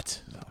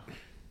not.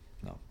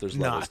 No, there's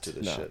levels Not. to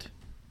this Not. shit.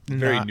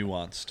 Very Not.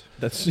 nuanced.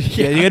 That's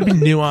Yeah, you gotta be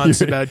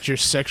nuanced about your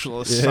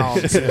sexual assault.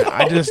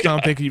 I just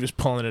don't think he was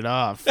pulling it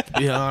off, to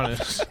be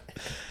honest.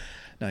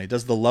 No, he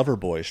does the lover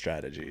boy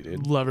strategy,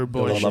 dude. Lover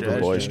boy The lover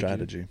boy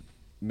strategy. strategy.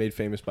 made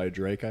famous by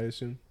Drake, I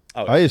assume.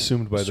 Oh, I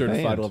assumed by the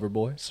Certified band. Lover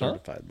Boy.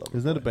 certified lover.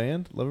 Isn't that a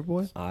band?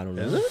 Loverboy? I don't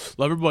know. Is it?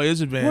 Lover boy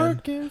is a band.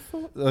 Working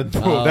for.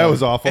 That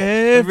was awful.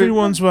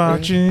 Everyone's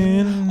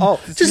watching. Oh,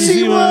 to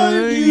see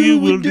what you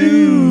will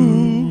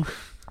do.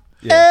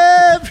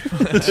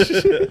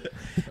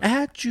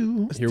 At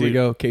you. Here we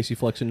go. Casey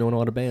flexing knowing a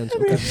lot of bands.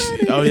 Okay.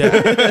 Oh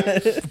yeah,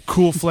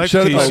 cool flex.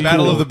 Shout out to Casey. the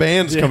Battle of the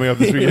Bands coming up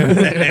this weekend.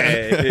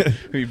 Hey,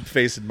 we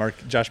faced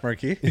Josh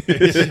Marquis.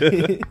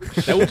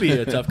 That would be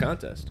a tough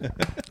contest.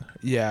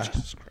 Yeah,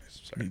 Jesus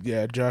Christ, sorry.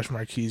 yeah. Josh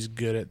Marquis is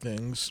good at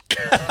things.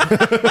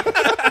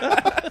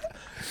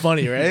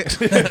 Funny, right?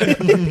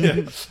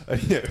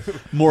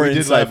 More We did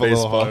inside laugh a little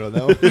baseball. hard on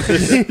that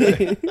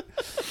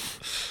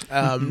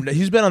one.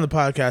 He's been on the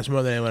podcast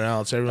more than anyone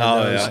else. Everyone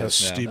Oh, knows yeah. how Yeah.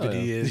 stupid Oh, yeah.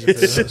 he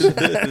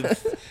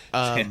is.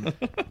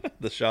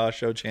 The Shaw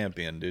Show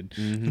champion,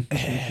 dude.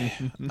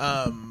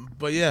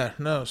 But yeah,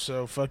 no.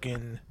 So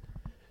fucking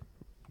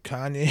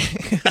Kanye,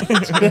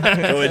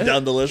 Going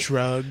down the list.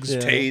 drugs,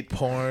 Tate.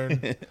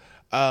 porn.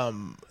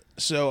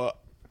 So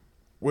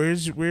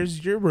where's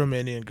your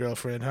Romanian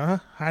girlfriend, huh?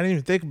 I didn't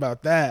even think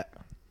about that.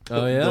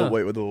 Oh yeah.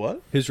 Wait, with the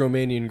what? His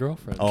Romanian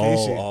girlfriend.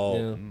 Casey.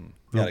 Yeah.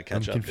 Gotta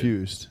catch I'm up.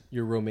 confused.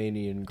 Your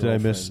Romanian girlfriend. Did I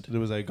miss?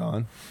 Was I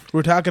gone?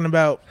 We're talking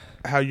about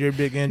how you're a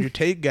big Andrew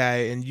Tate guy,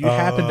 and you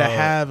happen to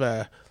have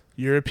a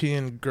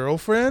European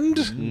girlfriend.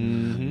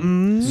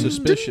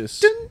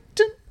 Suspicious.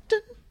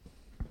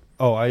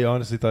 Oh, I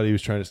honestly thought he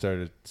was trying to start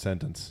a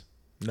sentence.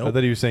 Nope. I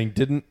thought he was saying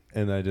didn't,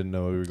 and I didn't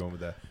know where we were going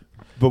with that.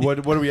 But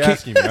what are we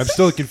asking me? I'm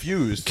still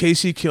confused.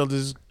 Casey killed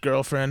his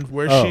girlfriend.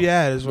 Where's she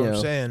at? Is what I'm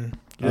saying.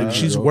 Like,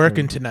 she's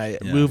working tonight.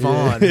 Yeah. Move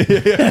on. Look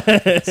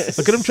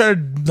at him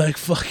trying to like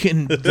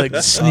fucking like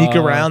sneak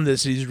around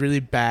this. He's really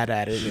bad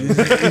at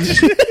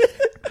it.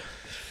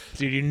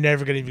 Dude, you're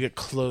never gonna even get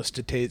close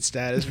to Tate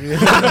status. This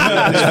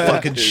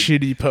fucking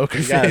shitty poker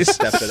You gotta face.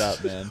 step it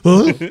up, man.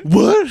 Huh?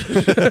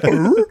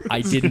 What?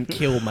 I didn't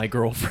kill my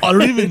girlfriend. I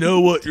don't even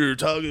know what you're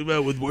talking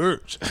about with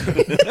words.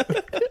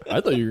 I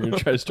thought you were going to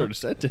try to start a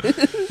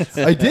sentence.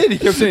 I did. He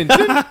kept saying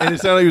didn't, and it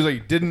sounded like he was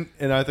like didn't,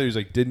 and I thought he was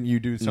like didn't you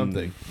do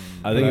something?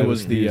 I think But it I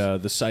was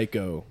was the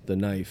psycho, the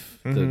knife,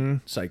 the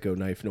psycho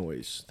knife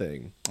noise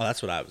thing. Oh,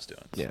 that's what I was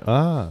doing. Yeah.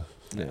 Ah,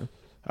 Yeah.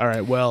 All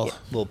right, well,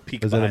 Little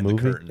peek Is that a behind the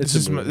movie? curtain. this a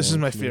is movie, this is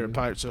yeah. my It's a favorite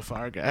part so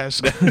far,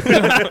 guys.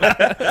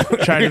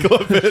 trying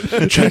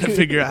to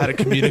figure out how to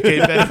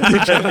communicate better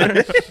with each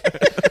other.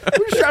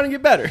 We're just trying to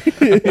get better.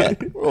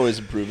 We're always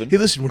improving. Hey,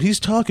 listen, when he's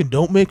talking,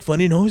 don't make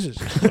funny noises.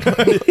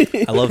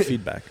 I love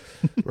feedback.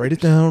 Write it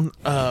down.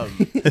 But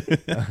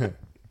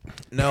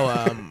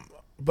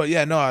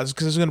yeah, no, I was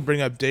going to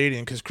bring up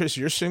dating because Chris,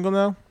 you're single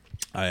now.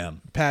 I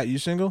am. Pat, you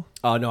single?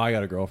 Oh, no, I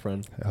got a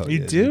girlfriend. hell You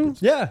yeah, do? dude.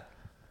 Yeah.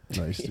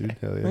 Nice, dude.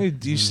 Hell yeah. Hey,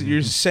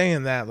 you're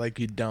saying that like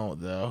you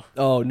don't though.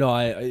 Oh no,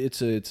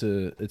 it's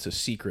a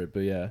secret,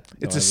 but yeah,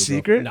 It's I a have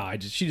secret? No,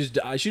 she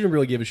didn't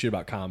really give a shit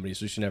about comedy,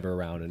 so she's never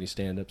around any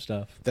stand up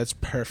stuff. That's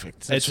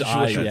perfect. It's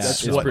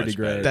That's it's what, pretty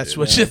great. That's dude.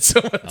 what shit's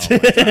so much.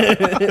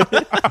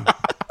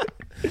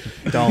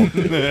 Don't.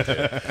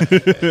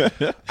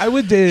 I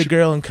would date a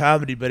girl in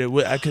comedy, but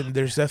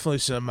there's definitely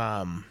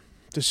some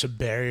there's some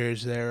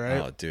barriers there, right?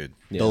 Oh, dude.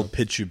 Yeah. They'll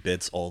pitch you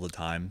bits all the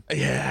time.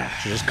 Yeah.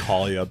 She'll just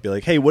call you up, be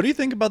like, hey, what do you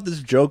think about this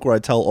joke where I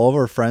tell all of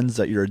our friends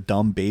that you're a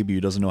dumb baby who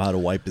doesn't know how to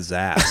wipe his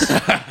ass?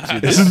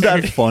 Dude, isn't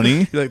that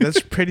funny? You're like,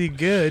 that's pretty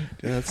good.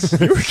 You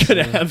were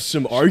gonna have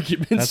some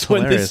arguments That's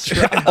when hilarious. this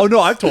dropped. Oh, no,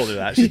 I've told her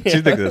that. She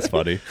thinks that's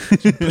funny.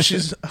 But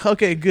she's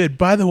okay, good.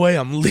 By the way,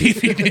 I'm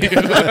leaving you.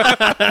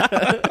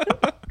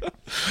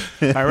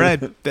 All right,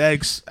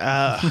 thanks.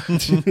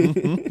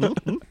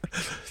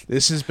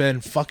 This has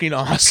been fucking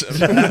awesome.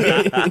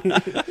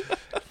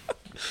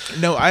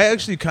 No, I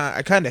actually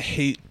kind of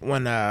hate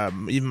when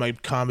even my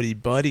comedy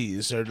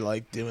buddies are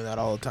like doing that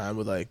all the time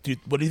with like, dude,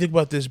 what do you think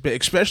about this bit?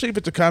 Especially if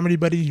it's a comedy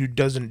buddy who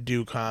doesn't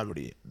do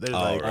comedy. They're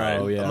like, right.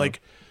 Oh, yeah. I'm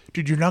like,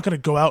 dude, you're not gonna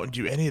go out and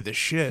do any of this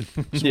shit.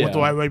 So Yeah.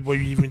 why are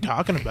you even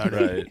talking about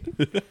it?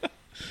 Right.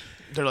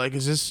 They're like,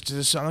 does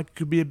this sound like it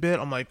could be a bit?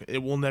 I'm like,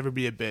 it will never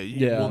be a bit.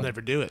 You Yeah. will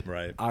never do it.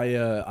 Right.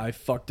 I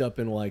fucked up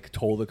and like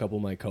told a couple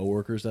of my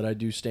coworkers that I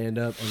do stand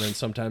up, and then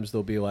sometimes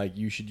they'll be like,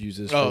 "You should use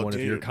this for one of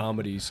your dude.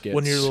 comedy skits."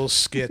 One of your little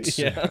skits.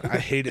 Yeah. I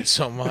hate it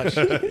so much.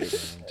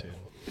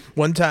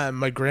 One time,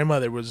 my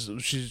grandmother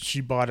she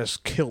bought us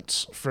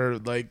kilts for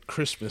like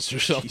Christmas or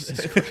something.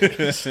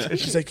 And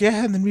she's like,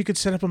 "Yeah, and then we could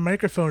set up a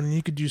microphone and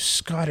you could do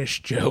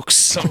Scottish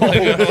jokes." I'm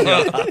like,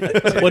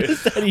 What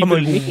does that even I'm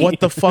like, mean? what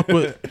the fuck?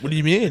 What do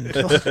you mean?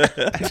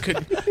 I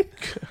couldn't.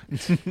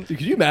 Dude,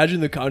 could you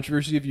imagine the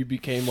controversy if you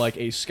became like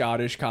a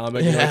Scottish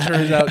comic? And it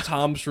turns out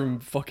Tom's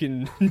from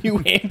fucking New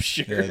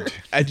Hampshire.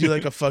 I do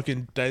like a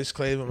fucking dice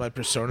claim, but my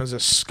persona's a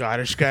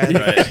Scottish guy. In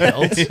a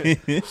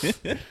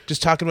kilt.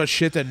 Just talking about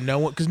shit that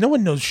because no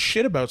one knows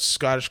shit about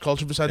Scottish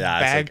culture besides Yeah,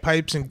 it's like-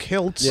 bagpipes and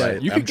kilts. Yeah,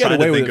 Right. you I'm could get trying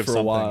to away with think it of for a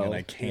something, while. and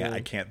I can't. Yeah. I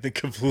can't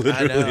think of I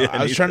literally know.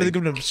 I was trying to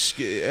anything.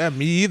 think of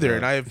me either,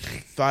 and I've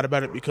thought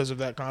about it because of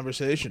that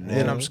conversation.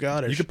 And I'm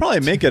Scottish. You could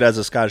probably make it as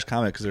a Scottish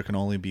comic because there can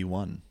only be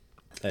one.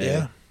 Hey,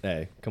 Yeah.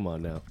 Hey, come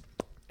on now.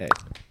 Hey.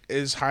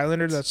 Is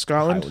Highlander that's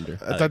Scotland? Highlander.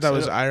 I thought that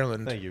was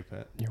Ireland. Thank you,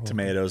 Pat.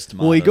 Tomatoes.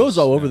 Well, he goes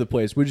all over the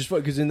place, which is fun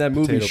because in that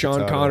movie, Potato, Sean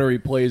potato. Connery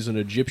plays an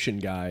Egyptian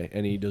guy,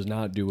 and he does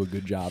not do a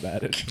good job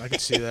at it. I can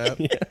see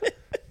that.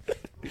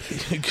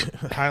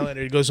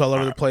 Highlander, he goes all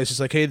over the place. It's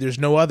like, hey, there's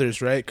no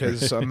others, right?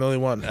 Because I'm the only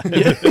one.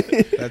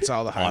 That's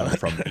all the I'm Highlander.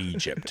 from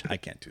Egypt. I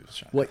can't do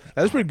this. What?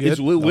 That's pretty good.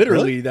 It's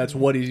literally that's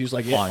what he's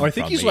like. Yeah, I'm or I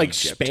think from he's like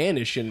Egypt.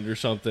 Spanish in it or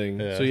something.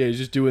 So yeah, he's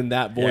just doing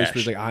that voice. Yes. Where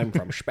he's like, "I'm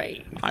from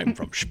Spain." I'm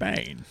from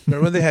Spain.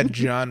 Remember when they had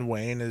John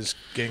Wayne as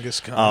Genghis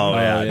Khan? Oh,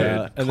 yeah,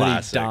 dude. and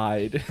Classic. then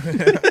he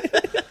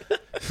died.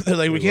 They're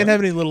like, we can't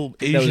have any little was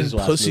Asian his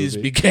last pussies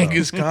movie. be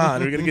Genghis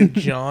Khan. We're gonna get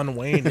John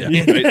Wayne.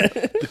 Yeah, right?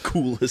 The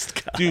coolest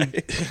guy.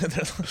 Dude,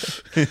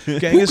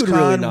 Genghis could really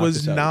Khan knock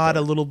was this out of not the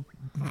a little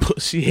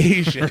pussy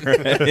Asian.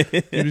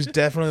 He was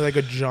definitely like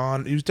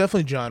he was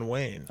definitely John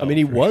Wayne. I mean,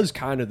 he was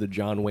kind of the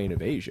John Wayne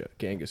of Asia,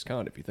 Genghis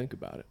Khan, if you think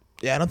about it.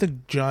 Yeah, I don't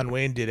think John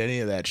Wayne did any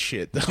of that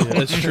shit, though. Yeah,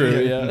 that's true,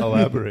 yeah.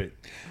 Elaborate.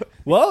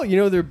 Well,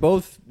 they're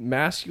both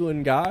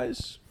masculine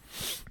guys.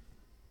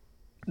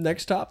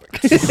 Next topic.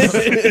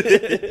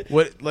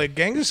 What, like,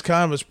 Genghis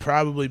Khan was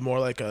probably more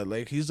like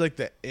he's like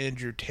the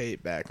Andrew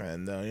Tate back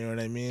then, though. You know what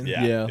I mean?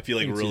 Yeah, If you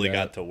like I can see really that.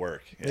 got to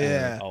work.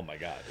 Yeah. Oh my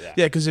god. Yeah.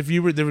 Yeah, because if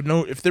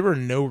there were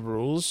no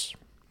rules,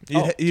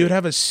 you'd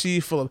have a sea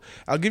full of.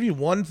 I'll give you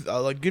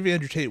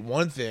Andrew Tate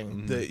one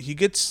thing that he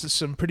gets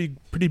some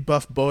pretty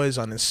buff boys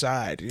on his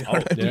side. You know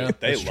what I mean? Yeah,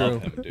 They that's love true.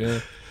 him, dude. Yeah.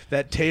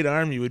 That Tate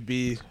army would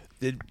be.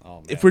 Oh,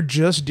 man. If we're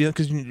just dealing,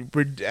 because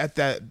we're at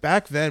that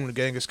back then when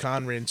Genghis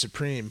Khan reigned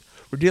supreme,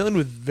 we're dealing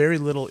with very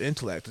little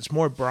intellect. It's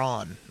more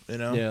brawn, you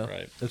know. Yeah,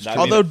 Right. That's I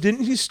true. mean, Although,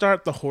 didn't he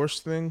start the horse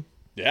thing?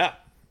 Yeah.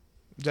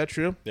 Is that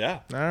true?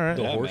 Yeah. All right.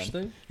 The Yeah, horse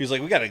man. thing? He was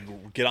like, we got to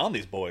get on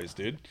these boys,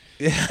 dude.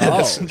 Yeah.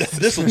 Oh,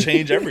 This will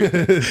change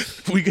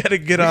everything. We got to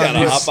get We on got to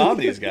this. hop on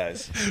these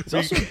guys. it's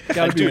also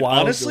got to be Dude,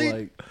 wild. honestly, to,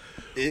 like,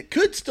 It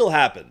could still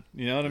happen.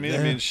 You know what I mean? I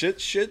mean,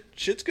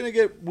 shit's gonna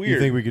get weird. You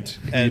think we could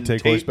and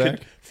take Tate horseback?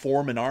 could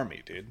form an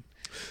army, dude?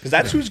 Because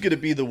that's who's gonna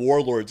be the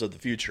warlords of the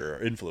future,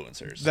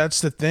 influencers.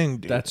 That's the thing,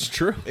 dude. that's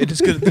true. It is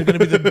gonna,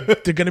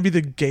 they're gonna be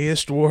the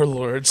gayest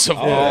warlords of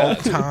all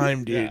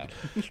time, dude.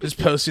 Yeah. Just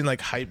posting like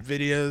hype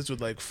videos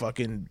with like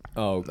fucking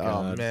Oh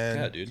god. man.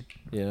 yeah, dude.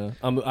 Yeah,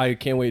 I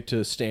can't wait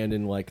to stand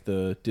in like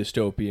the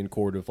dystopian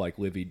court of like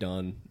Livy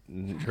Dunn,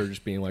 and her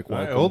just being like, All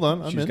right, "Welcome." hold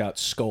on, I'm She's in. got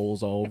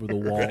skulls all over the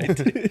wall.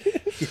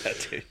 Yeah,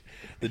 dude.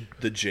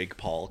 The Jake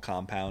Paul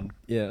compound.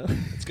 Yeah.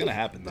 It's gonna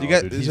happen. Though. You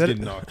got- Dude, is he's that-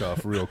 getting knocked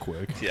off real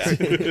quick. yeah.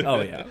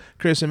 Oh yeah.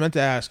 Chris, I meant to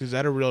ask, is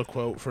that a real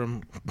quote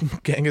from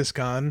Genghis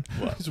Khan?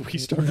 We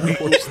started the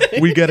horse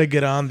thing. We gotta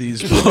get on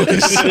these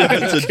boys.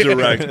 That's a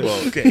direct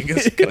quote.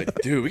 Genghis Khan. Like,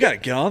 dude, we gotta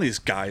get on these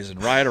guys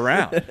and ride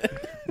around.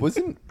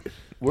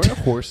 Weren't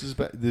horses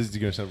back? This is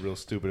gonna sound real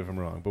stupid if I'm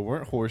wrong, but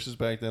weren't horses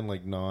back then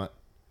like not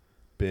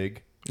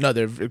big? No,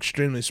 they're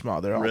extremely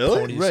small. They're all Really?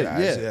 pony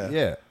size. Yeah.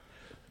 Yeah.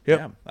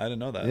 Yep. I didn't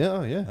know that. Yeah,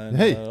 I yeah. didn't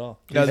Hey, know that at all.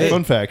 No, they-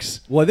 fun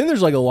facts. Well, I think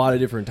there's like a lot of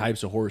different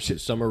types of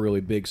horses. Some are really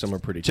big, some are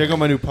pretty. Check tiny. out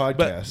my new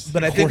podcast.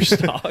 But I think horse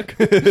stock.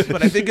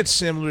 but I think it's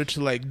similar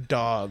to like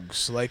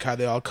dogs, like how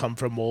they all come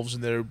from wolves,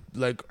 and they're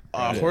like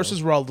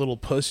horses were all little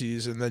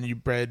pussies, and then you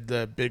bred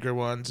the bigger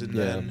ones, and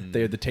Yeah, then they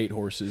had the Tate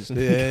horses.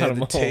 yeah, Got 'em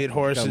the all- Tate got 'em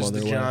horses, on the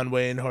their way. John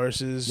Wayne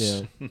horses.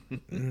 Yeah,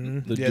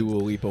 Mhm. the yeah, Dua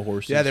Lipa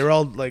horses. yeah, they were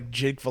all like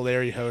Jake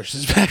Valeri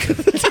horses back in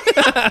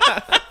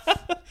the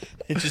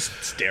They just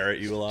stare at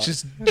you a lot.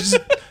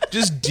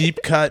 just deep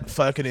cut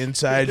fucking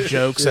inside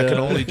jokes that can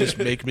Yeah. only just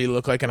make me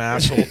look like an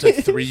asshole to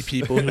three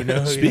people who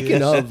know. who he Speaking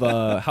is.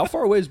 of, how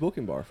far away is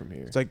Booking Bar from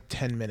here? It's like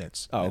 10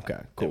 minutes. Oh, okay,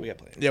 Yeah, cool. we got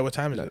plenty. Yeah, what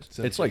time is it?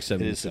 It's like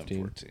It is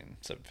 7:15. 7:14,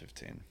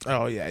 7:15.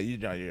 Oh yeah, you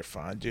know you're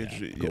fine, dude.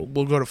 Yeah, cool.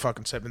 We'll go to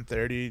fucking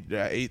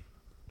 7:30,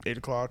 8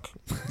 o'clock.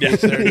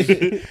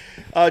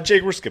 Yeah.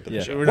 Jake, we're skipping Yeah.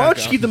 the show. We're Why not don't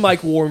you going. keep the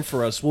mic warm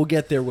for us? We'll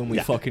get there when we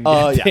fucking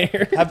get Yeah.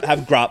 there. Have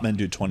Grotman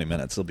do 20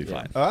 minutes. It'll be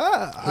fine.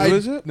 Who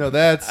is it? No,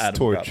 that's Adam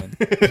Torch.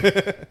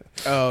 Grotman.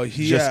 Oh,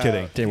 he Just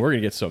kidding. Damn, we're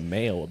gonna get some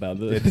mail about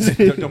this.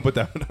 don't put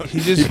that one out.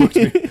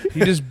 He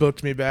just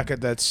booked me back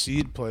at that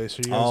seed place.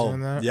 Are you guys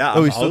doing that? yeah. Oh,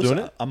 I'm he's still doing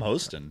it? I'm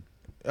hosting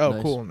Oh,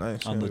 Nice. cool,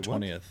 nice. on the Yeah.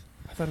 20th.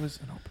 I thought it was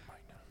an open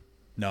mic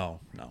No.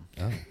 now.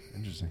 Oh,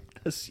 interesting.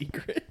 A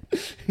secret.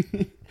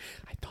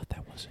 I thought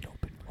that was an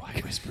open. I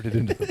whispered it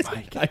into the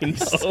mic.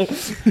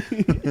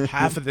 I know.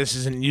 Half of this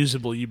isn't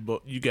usable. You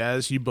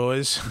guys, you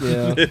boys.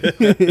 Yeah.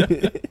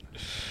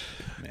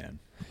 Man.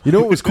 You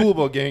know what was cool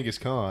about Genghis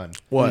Khan?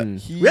 What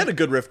We had a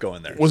good riff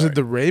going there. was Sorry. it?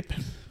 The rape?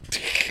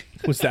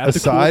 Was that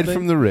Aside the cool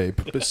from the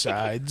rape,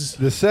 Besides,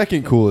 the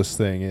second coolest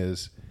thing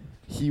is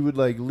he would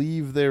like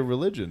leave their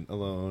religion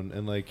alone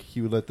and like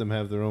he would let them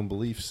have their own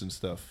beliefs and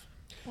stuff.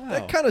 thing?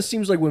 That kind of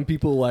seems like when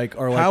people like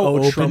are like, How "Oh,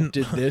 open- Trump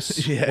did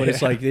this," Yeah, when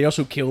it's yeah. like they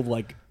also killed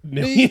like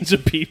millions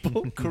of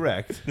people.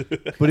 Correct.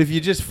 But if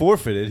you just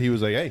forfeited, he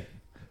was like, "Hey,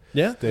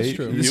 Yeah, stay." that's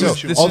true. you This know,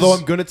 is- this although is-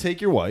 I'm gonna take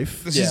your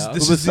wife. this Yeah. is But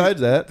this is the,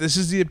 besides that, this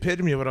is the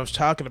epitome of what I was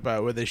talking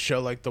about, where they show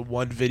like the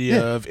one video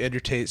Yeah. of Andrew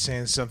Tate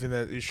saying something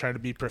that is trying to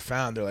be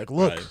profound. They're like,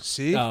 "Look, Right.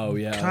 see, Oh,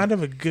 yeah. kind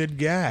of a good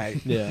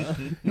guy." Yeah.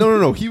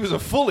 no, he was a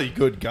fully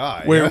good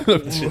guy. Where-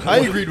 I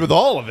agreed with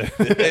all of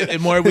it.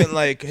 And more went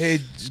like, "Hey,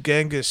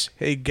 Genghis,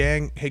 hey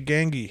Gangi,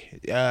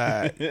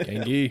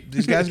 Gangi.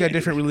 these guys got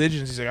different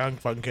religions." He's like, "I don't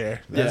fucking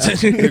care." Yeah.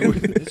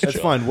 That's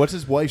fine. What's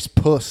his wife's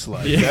puss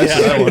like? That's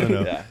what I want to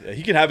know. Yeah,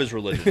 he can have his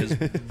religion. His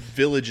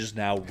village is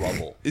now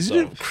rubble. Isn't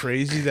so. it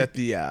crazy that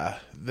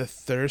the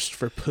thirst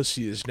for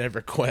pussy is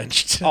never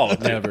quenched? Oh,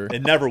 dude, Never.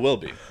 It never will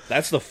be.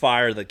 That's the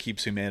fire that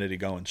keeps humanity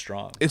going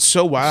strong. It's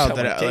so wild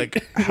Sound that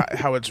like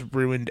how it's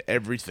ruined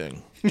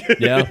everything.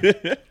 Yeah.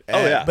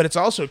 Oh, yeah. But it's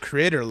also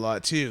created a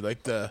lot too,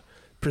 like the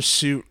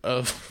pursuit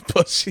of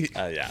pussy.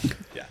 Yeah.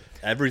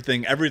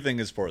 Everything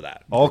is for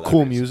that. All For that cool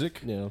reason.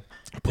 music. Yeah.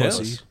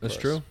 Pussy. That's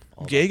true.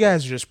 Gay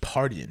guys are just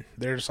partying.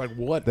 They're just like,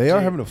 what? They are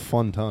dude? having a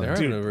fun time. They're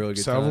having a really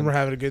good Some of them time. are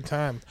having a good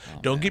time.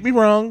 Don't get me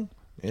wrong.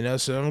 You know,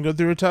 some of them go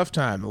through a tough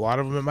time. A lot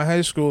of them at my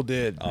high school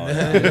did.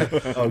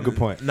 Oh, good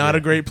point. Not a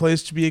great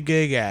place to be a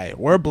gay guy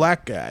or a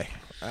black guy.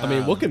 I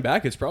mean, looking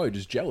back, it's probably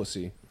just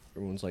jealousy.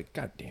 Everyone's like,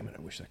 God damn it,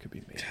 I wish that could be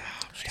me.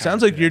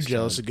 Sounds like you're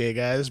jealous of gay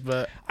guys,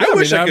 but I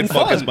wish I having could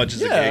fuck fun. as much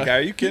as a gay guy.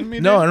 Are you kidding me?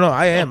 Dude? no,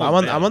 I am. Oh,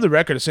 I'm on the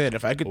record of saying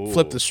if I could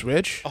flip the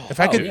switch, if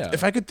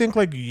I could think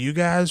like you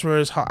guys were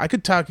as hot, I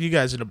could talk you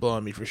guys into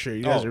blowing me for sure.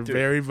 You guys are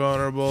very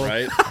vulnerable,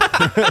 right?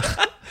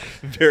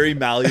 Very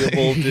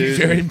malleable, dude.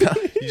 Very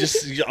malleable.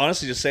 You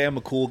honestly just say I'm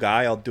a cool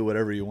guy. I'll do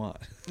whatever you want.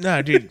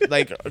 No, dude,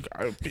 like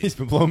He's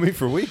been blowing me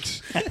for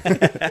weeks.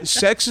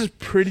 sex is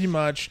pretty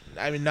much,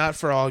 I mean, not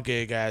for all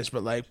gay guys,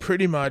 but like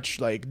pretty much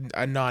like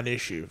a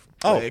non-issue.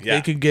 Oh, like, yeah.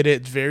 They can get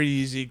it. It's very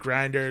easy.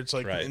 Grindr, it's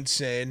like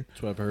insane.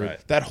 That's what I've heard.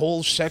 Right. That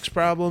whole sex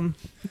problem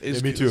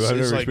is me too. I've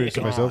never experienced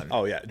it myself.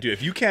 Oh yeah, dude.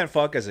 If you can't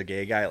fuck as a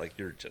gay guy, like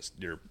you're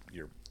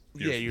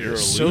you're a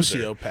loser.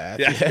 sociopath.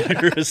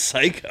 Yeah, you're a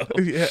psycho.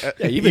 Yeah.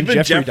 Yeah, even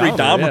Jeffrey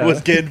Dahmer yeah.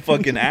 was getting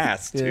fucking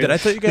ass, dude. Did I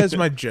tell you guys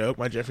my Jeffrey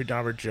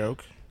Dahmer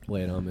joke?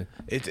 Lay it on me.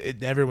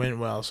 It never went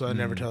well, so I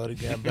never tell it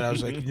again. But I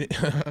was like,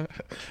 I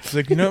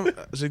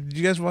was like, did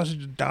you guys watch the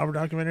Dahmer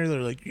documentary?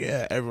 They're like,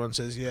 yeah. Everyone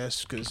says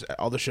yes because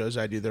all the shows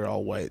I do, they're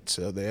all white,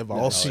 so they have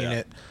all seen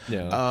it.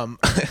 Yeah.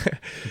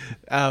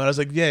 I was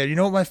like, yeah. You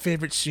know what my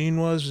favorite scene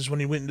was when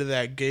he went into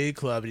that gay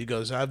club and he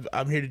goes,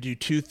 I'm here to do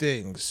two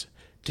things.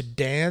 To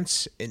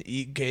dance and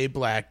eat gay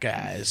black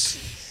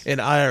guys, and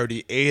I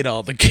already ate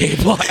all the gay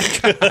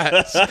black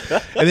guys.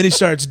 And then he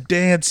starts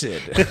dancing.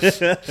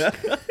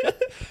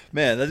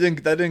 Man, that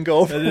didn't go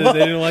over They well.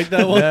 didn't like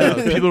that one? No,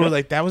 people were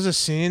like, "That was a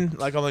scene."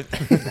 Like I'm like,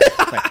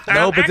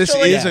 no, but this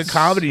is a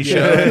comedy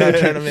show. I'm not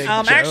trying to make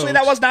Actually,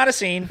 that was not a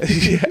scene.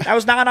 That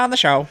was not on the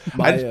show.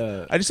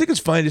 I just think it's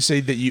funny to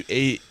say that you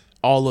ate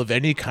all of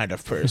any kind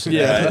of person.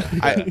 Yeah.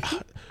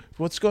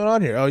 What's going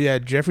on here? Oh yeah,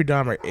 Jeffrey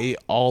Dahmer ate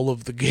all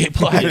of the gay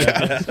black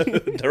guys.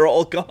 They're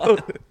all gone.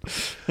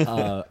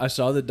 I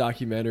saw the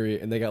documentary,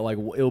 and they got like,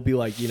 it'll be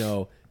like, you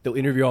know, they'll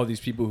interview all these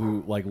people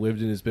who like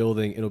lived in his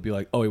building. It'll be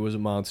like, oh, he was a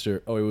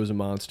monster. Oh, he was a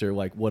monster.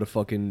 Like, what a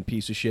fucking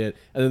piece of shit.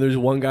 And then there's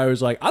one guy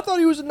who's like, I thought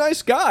he was a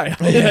nice guy.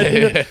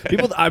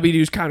 People, I mean, he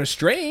was kind of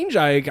strange.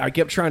 I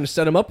kept trying to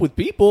set him up with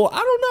people. I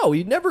don't know.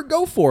 He'd never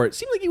go for it.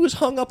 Seemed like he was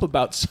hung up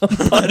about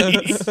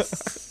somebody.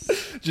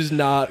 Just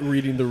not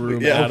reading the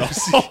room at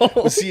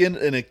all. Was he in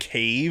a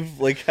cave?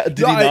 Like, did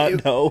he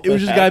not know? It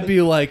was just a guy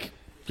being like,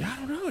 yeah, I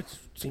don't know. It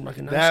seemed like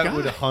a nice guy. That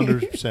would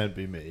 100%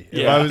 be me. If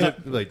Yeah. I was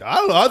like, I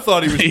don't know, I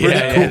thought he was pretty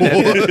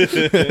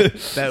cool.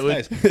 That would.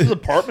 Nice. His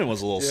apartment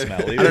was a little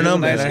smelly. I don't know,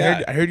 man.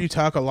 Nice I heard you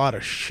talk a lot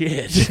of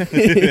shit.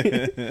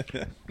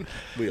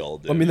 We all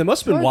did. I mean, that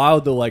must have been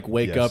wild to like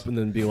wake Yes. up and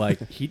then be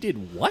like, he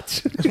did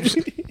what?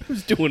 He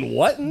was doing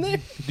what in there?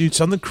 Dude,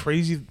 something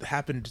crazy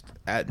happened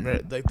at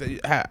like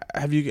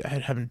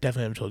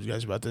haven't told you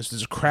guys about this.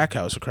 There's a crack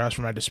house across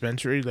from my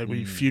dispensary. Like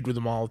we feud with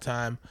them all the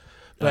time.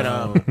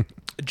 But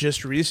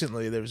just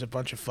recently there was a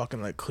bunch of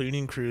fucking like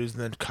cleaning crews,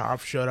 and then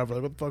cops showed up. We're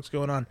like, what the fuck's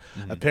going on?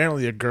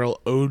 Apparently a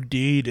girl OD'd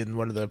in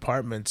one of the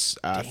apartments.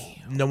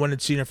 No one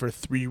had seen her for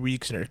 3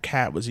 weeks, and her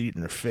cat was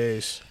eating her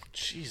face.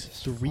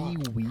 Jesus. 3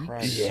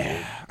 weeks?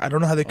 Yeah, I don't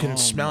know how they couldn't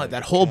smell it.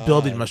 That whole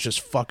building must just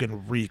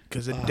fucking reek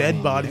because a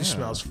dead body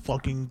smells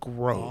fucking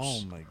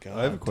gross. Oh my god.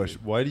 I have a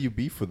question. Why do you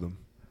beef with them?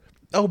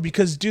 Oh,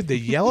 because dude, they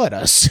yell at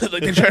us.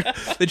 Like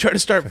they try to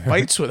start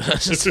fights with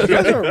us. You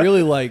guys aren't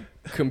really like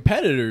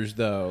competitors,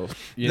 though.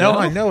 You know?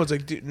 I know. It's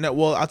like, dude, no.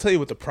 Well, I'll tell you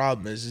what the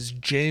problem is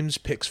James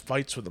picks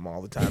fights with them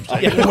all the time. So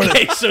Yeah,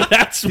 okay, so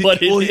that's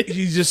what well, it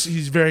is.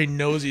 he's very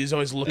nosy. He's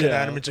always looking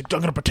at him. It's like,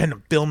 I'm gonna pretend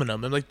I'm filming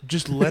him. I'm like,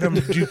 just let him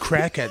do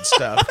crackhead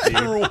stuff, dude.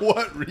 For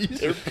what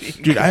reason?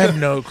 Dude, I have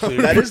no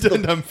clue. That is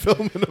Pretend I'm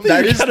filming them.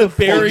 That is the Just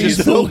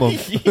funniest. film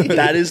them.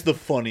 That is the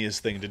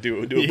funniest thing to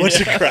do. Do a bunch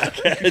of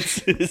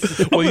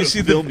crackheads. Well, you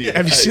see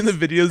have you seen the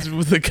videos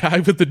with the guy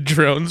with the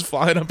drones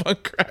flying up on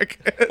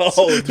crackheads?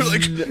 Oh, They're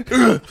like,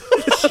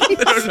 they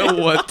don't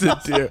know what to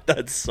do.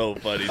 that's so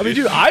funny. I mean,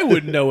 dude, I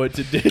wouldn't know what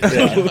to do.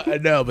 I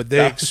know, but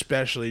they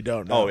especially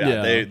don't know. Oh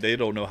yeah, Yeah. they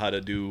don't know how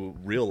to do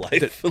real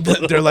life.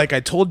 They're like, I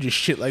told you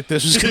shit like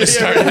this was gonna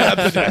start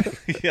happening.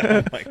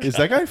 Yeah, oh my God. Is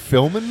that guy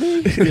filming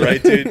me?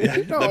 Right, dude? Yeah,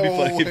 that'd be No.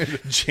 funny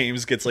if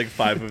James gets like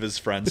 5 of his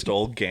friends to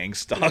all gang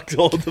stalk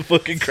all the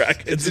fucking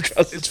crackheads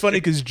across It's funny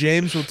because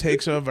James will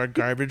take some of our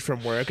garbage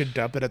from work and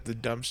dump it at the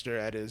dumpster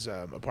at his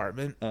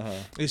apartment.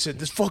 He said,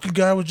 "This fucking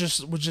guy was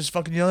just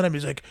fucking yelling at me.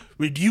 He's like,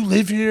 wait, do you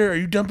live here? Are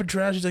you dumping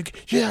trash?" He's like,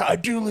 "Yeah, I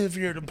do live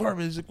here at the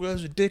apartment." He's like, "Well,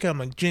 there's a dick." I'm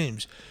like,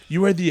 "James,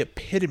 you are the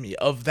epitome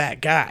of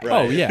that guy."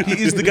 Oh, yeah.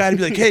 He is the guy to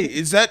be like, "Hey,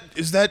 is that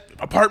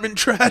apartment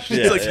trash?"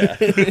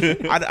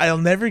 It's like, I'll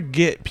never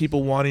get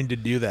people wanting to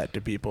do that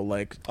to people.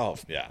 Like, Oh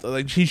yeah.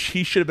 like he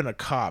should have been a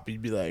cop.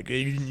 He'd be like, "Hey,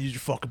 you didn't use your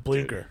fucking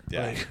blinker."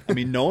 Yeah, Like, I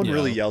mean, no one Yeah.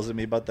 really yells at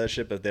me about that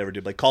shit, but if they ever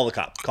do, like, call the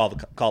cop, call them,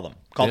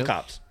 call the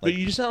cops. But Like,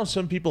 you just know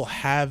some people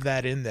have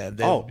that in them.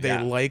 They Oh,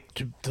 yeah. like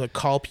to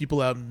call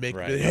people out and make,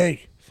 Right.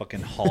 hey,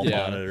 fucking hall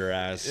Yeah. monitor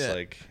ass,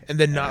 like, and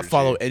then not energy.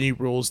 follow any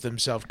rules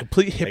themselves.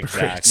 Complete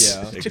hypocrites.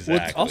 Exactly. Yeah. Exactly,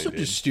 What's also dude.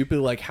 just stupid,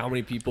 like how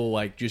many people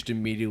like just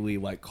immediately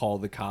like call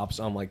the cops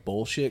on like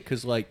bullshit.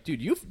 Because like,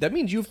 dude, that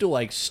means you have to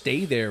like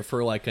stay there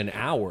for like an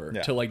hour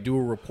Yeah. to like do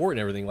a report and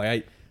everything.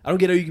 Like I don't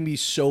get how you can be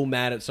so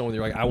mad at someone.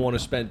 You're like, I want to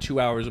spend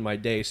 2 hours of my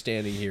day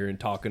standing here and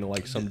talking to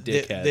like some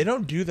dickhead. They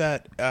don't do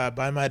that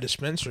by my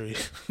dispensary.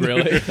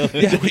 really.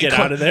 Yeah, Get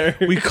out of there.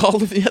 We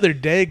called it the other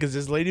day because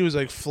this lady was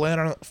like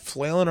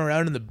flailing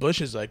around in the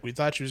bushes. Like we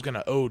thought she was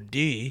gonna OD.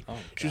 She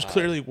was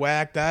clearly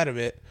whacked out of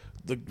it.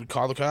 We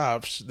call the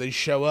cops. They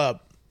show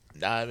up.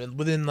 And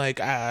within like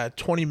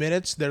 20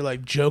 minutes, they're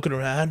like joking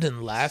around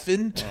and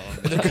laughing.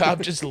 And the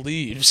cop just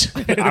leaves.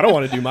 I don't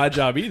want to do my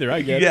job either.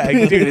 I get Yeah,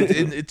 it.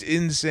 dude, it's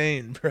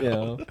insane,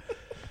 bro. Yeah.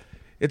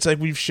 It's like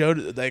we've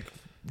showed like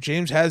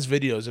James has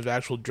videos of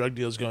actual drug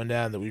deals going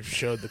down that we've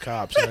showed the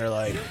cops, and they're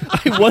like,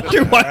 I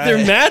wonder why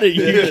they're mad at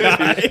you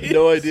guys.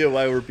 No idea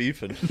why we're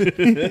beefing.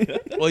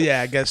 well,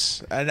 yeah, I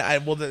guess,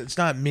 well, it's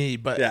not me,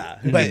 but Yeah.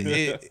 but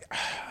I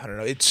don't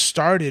know. It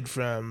started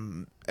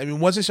from. I mean,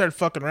 once they started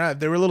fucking around,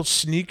 they were a little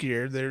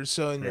sneakier. They were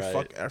so in your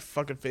Right. our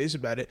fucking face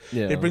about it.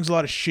 Yeah. It brings a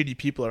lot of shitty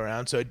people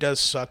around, so it does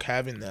suck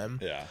having them.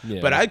 Yeah.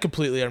 Yeah. But I'm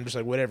just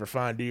like, whatever,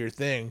 fine, do your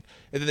thing.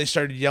 And then they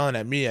started yelling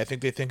at me. I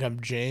think they think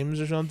I'm James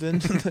or something.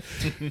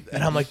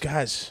 And I'm like,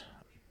 guys,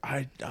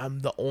 I'm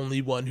the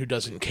only one who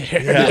doesn't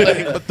care.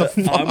 Like, what the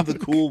fuck? I'm the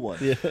cool one.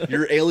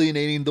 You're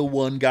alienating the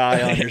one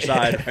guy on your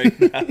side right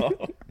now.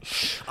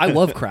 I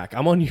love crack.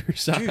 I'm on your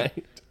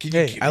side.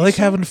 Hey, I like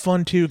having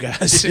fun too,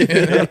 guys.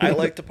 I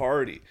like to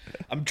party.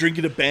 I'm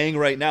drinking a bang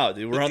right now,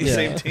 dude. We're on the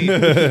same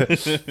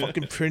team.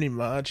 Fucking pretty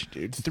much,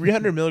 dude.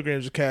 300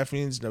 milligrams of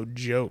caffeine is no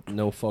joke.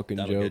 No fucking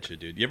That'll joke. get you,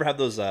 dude. You ever had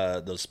those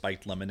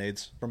spiked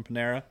lemonades from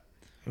Panera?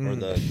 Or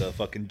the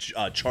fucking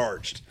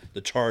charged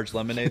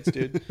lemonades,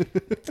 dude?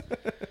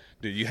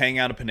 Dude, you hang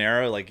out at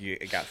Panera, like you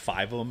got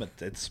 5 of them.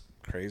 It's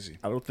crazy.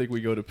 I don't think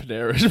we go to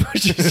Panera as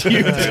much as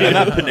you do. I'm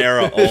at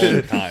Panera all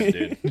the time,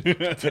 dude.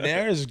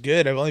 Panera is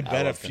good. I've only been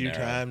a love few Panera.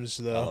 times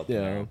I though. love Yeah.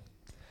 Panera.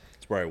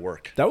 It's where I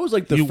work. That was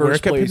like the You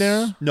first work at place.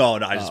 Panera? No,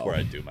 I just where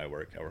I do my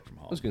work. I work from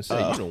home. I was gonna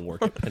say you don't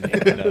work at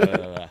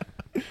Panera.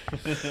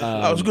 No.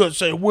 I was gonna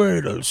say,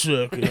 wait a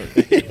second.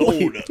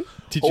 Hold up.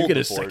 Did Hold you get the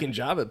a fort. second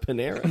job at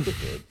Panera?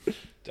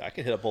 I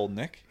can hit up old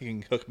Nick. He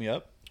can hook me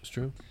up. It's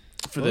true.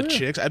 For the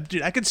chicks,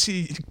 dude, I could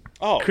see,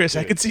 Oh, Chris, I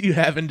dude. you could see you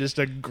having just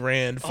a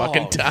grand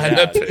fucking Oh, time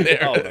yeah, at dude.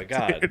 Panera. Oh my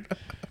god!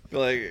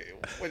 Like,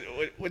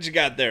 what you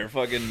got there?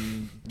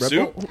 Fucking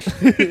Rebel?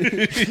 soup?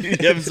 You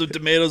having some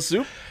tomato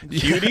soup?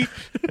 Cutie?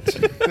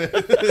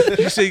 Did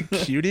you say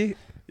cutie?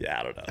 Yeah,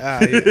 I don't know. Yeah.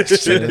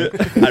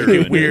 I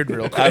ruined Weird it.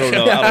 real quick. I don't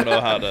know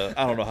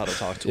how to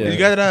talk to Yeah. her. You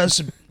got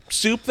some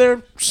soup there,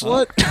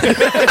 slut?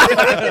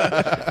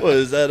 What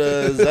is that?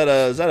 Is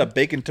that a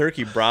bacon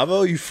turkey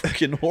Bravo? You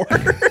fucking whore!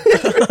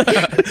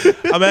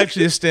 I'm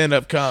actually a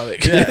stand-up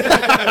comic.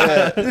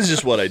 This is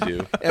just what I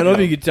do. I don't know if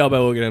you could tell by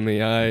looking at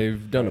me.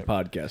 I've done a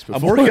podcast before.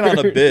 I'm working on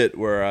a bit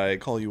where I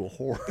call you a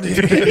whore.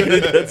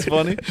 That's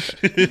funny.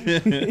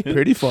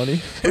 Pretty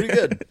funny. Pretty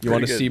good. You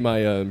want to Pretty see good. my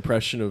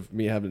impression of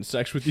me having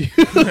sex with you?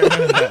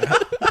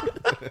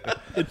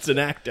 It's an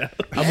act out.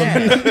 I'm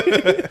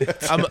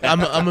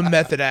a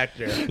method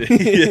actor.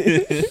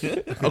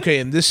 Okay,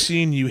 in this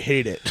scene, you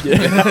hate it.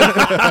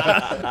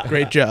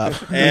 Great job.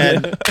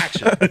 And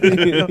action.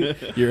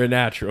 You're a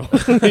natural.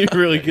 You're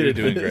really good You're at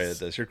doing this. great at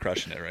this. You're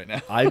crushing it right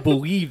now. I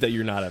believe that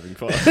you're not having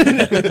fun.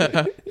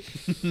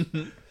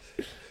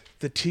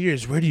 The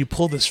tears. Where do you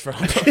pull this from?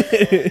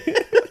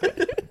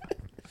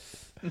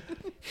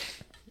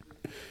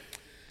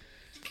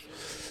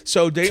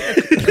 So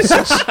dating,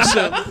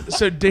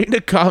 so dating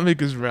a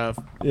comic is rough.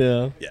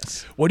 Yeah.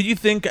 Yes. What do you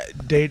think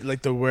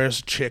like the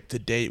worst chick to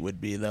date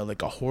would be though?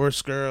 Like a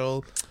horse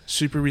girl,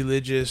 super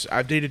religious.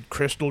 I've dated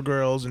crystal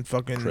girls and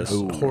fucking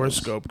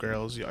horoscope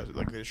girls, yeah,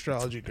 like the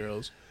astrology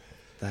girls.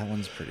 That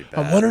one's pretty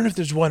bad. I'm wondering if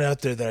there's one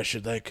out there that I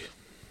should like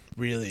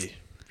really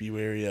be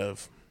wary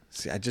of.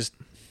 See,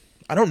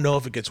 I don't know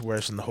if it gets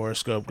worse than the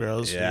horoscope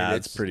girls. Yeah, dude.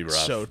 it's pretty rough.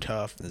 So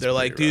tough. It's They're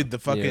like, pretty dude, the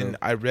fucking. Yeah.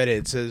 I read it.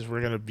 It says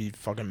we're gonna be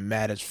fucking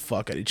mad as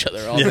fuck at each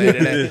other all day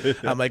today.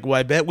 I'm like, well,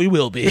 I bet we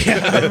will be.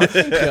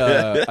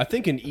 I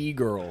think an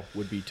e-girl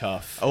would be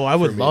tough. Oh, I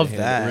would for me to love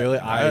handle. that. Really?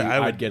 I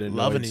I'd would get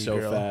love annoyed an so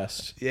e-girl.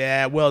 fast.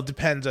 Yeah, well, it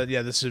depends on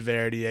the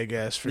severity, I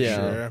guess, for Yeah.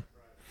 sure.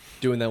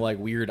 Doing that like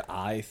weird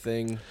eye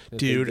thing. that they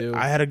Dude, do.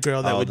 I had a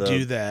girl that would the-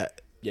 do that.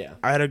 Yeah.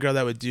 I had a girl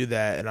that would do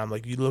that, and I'm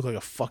like, you look like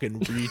a fucking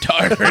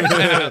retard right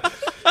now.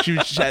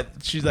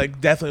 She's like,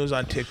 definitely was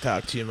on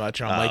TikTok too much.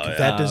 And I'm like, yeah.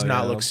 that does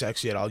not yeah. look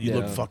sexy at all. You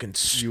look Yeah. fucking You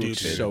stupid. look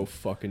so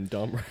fucking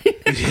dumb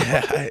right now.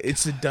 Yeah,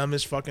 it's the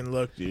dumbest fucking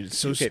look, dude. It's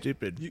so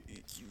stupid.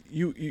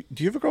 You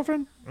do you have a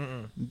girlfriend?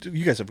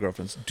 You guys have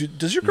girlfriends.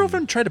 Does your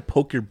girlfriend try to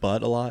poke your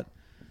butt a lot?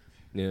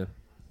 Yeah.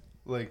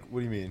 Like, what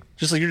do you mean?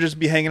 Just like you're just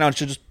be hanging out,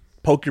 she'll just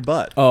poke your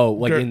butt. Oh,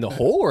 like Girl- in the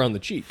hole or on the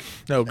cheek?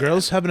 No,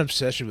 girls have an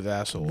obsession with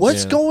assholes.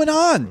 What's Yeah. going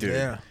on, dude?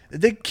 Yeah.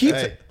 They keep.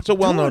 Hey, It's a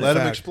well-known let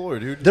him fact. explore,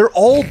 dude. They're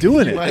all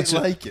doing You it. might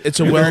like it. It's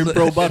a You're well, there,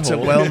 bro, it's a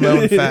butthole.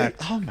 well-known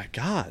fact. Oh my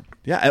god.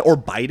 Yeah, or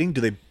biting.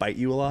 Do they bite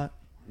you a lot?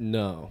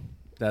 No,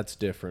 that's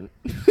different.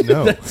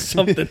 No. That's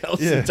something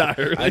else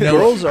entirely. I know,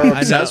 Girls are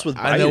obsessed with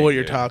I know biting, what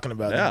you're dude. talking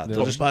about. Yeah, The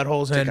they'll just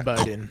buttholes and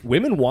biting.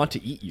 Women want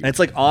to eat you. And it's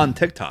like on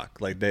TikTok.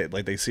 Like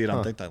they see it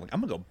on TikTok. Like, I'm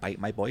gonna go bite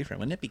my boyfriend.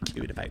 Wouldn't it be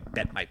cute if I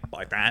bit my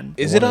boyfriend?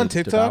 Is it Wanna on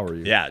TikTok? devour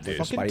you. Yeah, dude.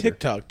 Fucking Spider.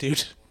 TikTok,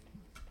 dude.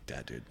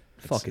 Yeah, dude.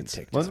 Fucking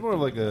TikTok. Mine's more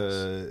like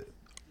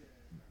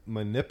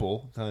my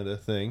nipple kind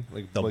of thing.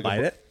 Like They'll like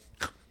bite it.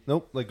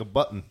 Nope, like a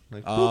button.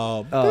 Like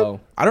Oh, Oh,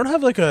 I don't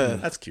have like a.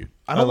 that's cute.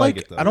 I don't I like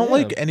like. it, though. I don't Yeah,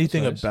 like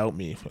anything it's nice. about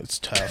me. It's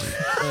tough.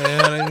 You know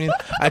what I mean?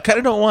 I kind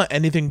of don't want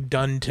anything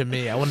done to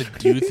me. I want to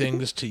do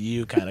things to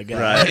you, kind of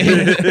guy.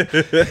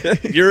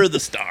 Right. You're the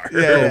star.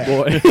 Yeah.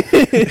 oh boy.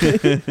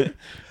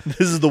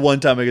 This is the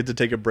one time I get to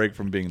take a break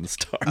from being the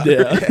star.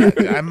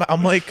 Yeah.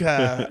 I'm like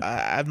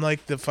I'm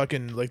like the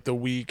fucking like the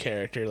Wii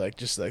character, like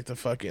just like the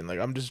fucking like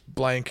I'm just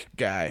blank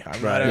guy.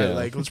 I'm Right. not Yeah.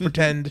 like let's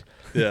pretend.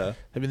 Yeah.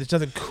 I mean, there's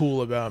nothing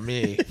cool about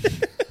me.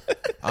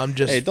 I'm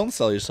just. Hey, don't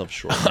sell yourself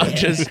short.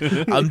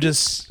 I'm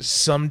just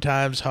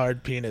sometimes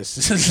hard penis.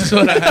 This is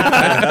what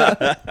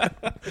I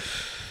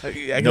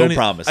No don't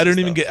promises, I don't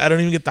even though. get. I don't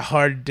even get the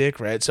hard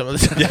dick right some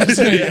of the times.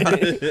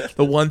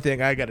 The one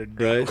thing I gotta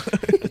do.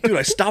 Right? Dude,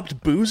 I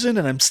stopped boozing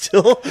and I'm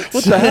still. What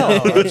the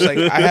hell? I'm just like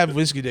I have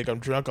whiskey dick. I'm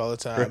drunk all the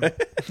time.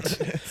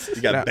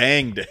 You got Nah.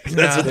 bang dick.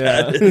 That's what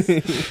Yeah. that is.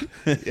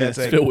 Yeah, it's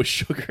like, Filled with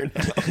sugar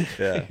now.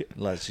 Yeah.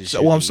 Unless you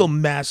so, well, I'm still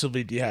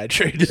massively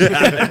dehydrated.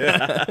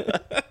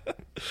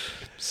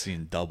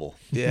 seeing double.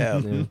 Yeah.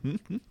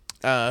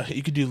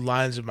 You could do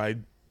lines of my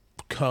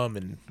cum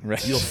and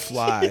you'll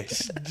fly.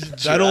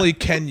 Not only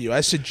can you,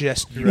 I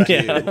suggest you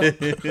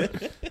do.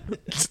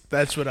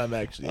 That's what I'm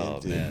actually Oh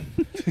into. man,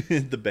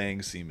 the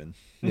bang semen.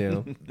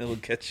 Yeah. It'll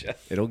get you.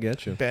 It'll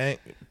get you.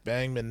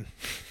 Bangman.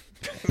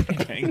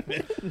 Bang.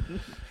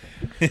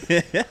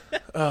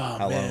 Oh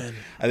Hello. man.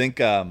 I think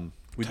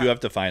we do have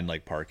to find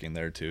like parking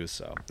there too.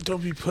 So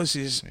Don't be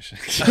pussies.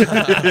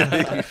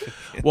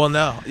 Well,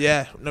 no.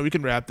 Yeah. No, we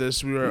can wrap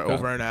this. We were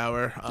over an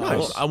hour.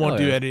 Nice. I won't Oh,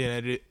 do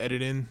yeah.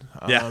 editing.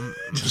 Yeah.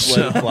 just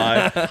let it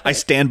fly. I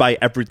stand by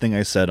everything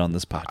I said on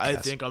this podcast. I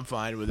think I'm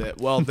fine with it.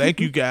 Well, thank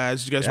you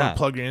guys. You guys want Yeah. to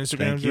plug your Instagrams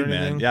Thank you, or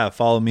anything? man. Yeah,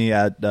 follow me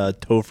at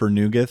Topher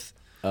Neuguth.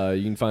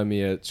 You can find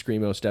me at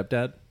Screamo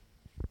Stepdad.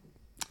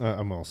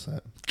 I'm all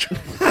set.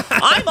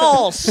 I'm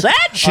all set.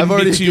 I've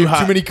already too given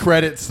hot. too many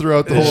credits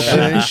throughout the whole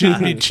thing. It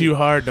shouldn't be too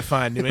hard to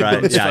find. You make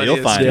Right? those Yeah, you'll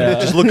funniest- find Yeah.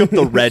 it. Just look up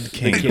the Red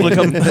King. Look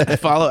up,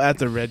 follow at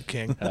the Red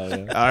King. Oh, yeah.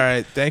 All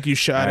right. Thank you,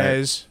 Shot All right.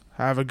 Eyes.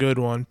 Have a good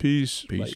one. Peace. Peace.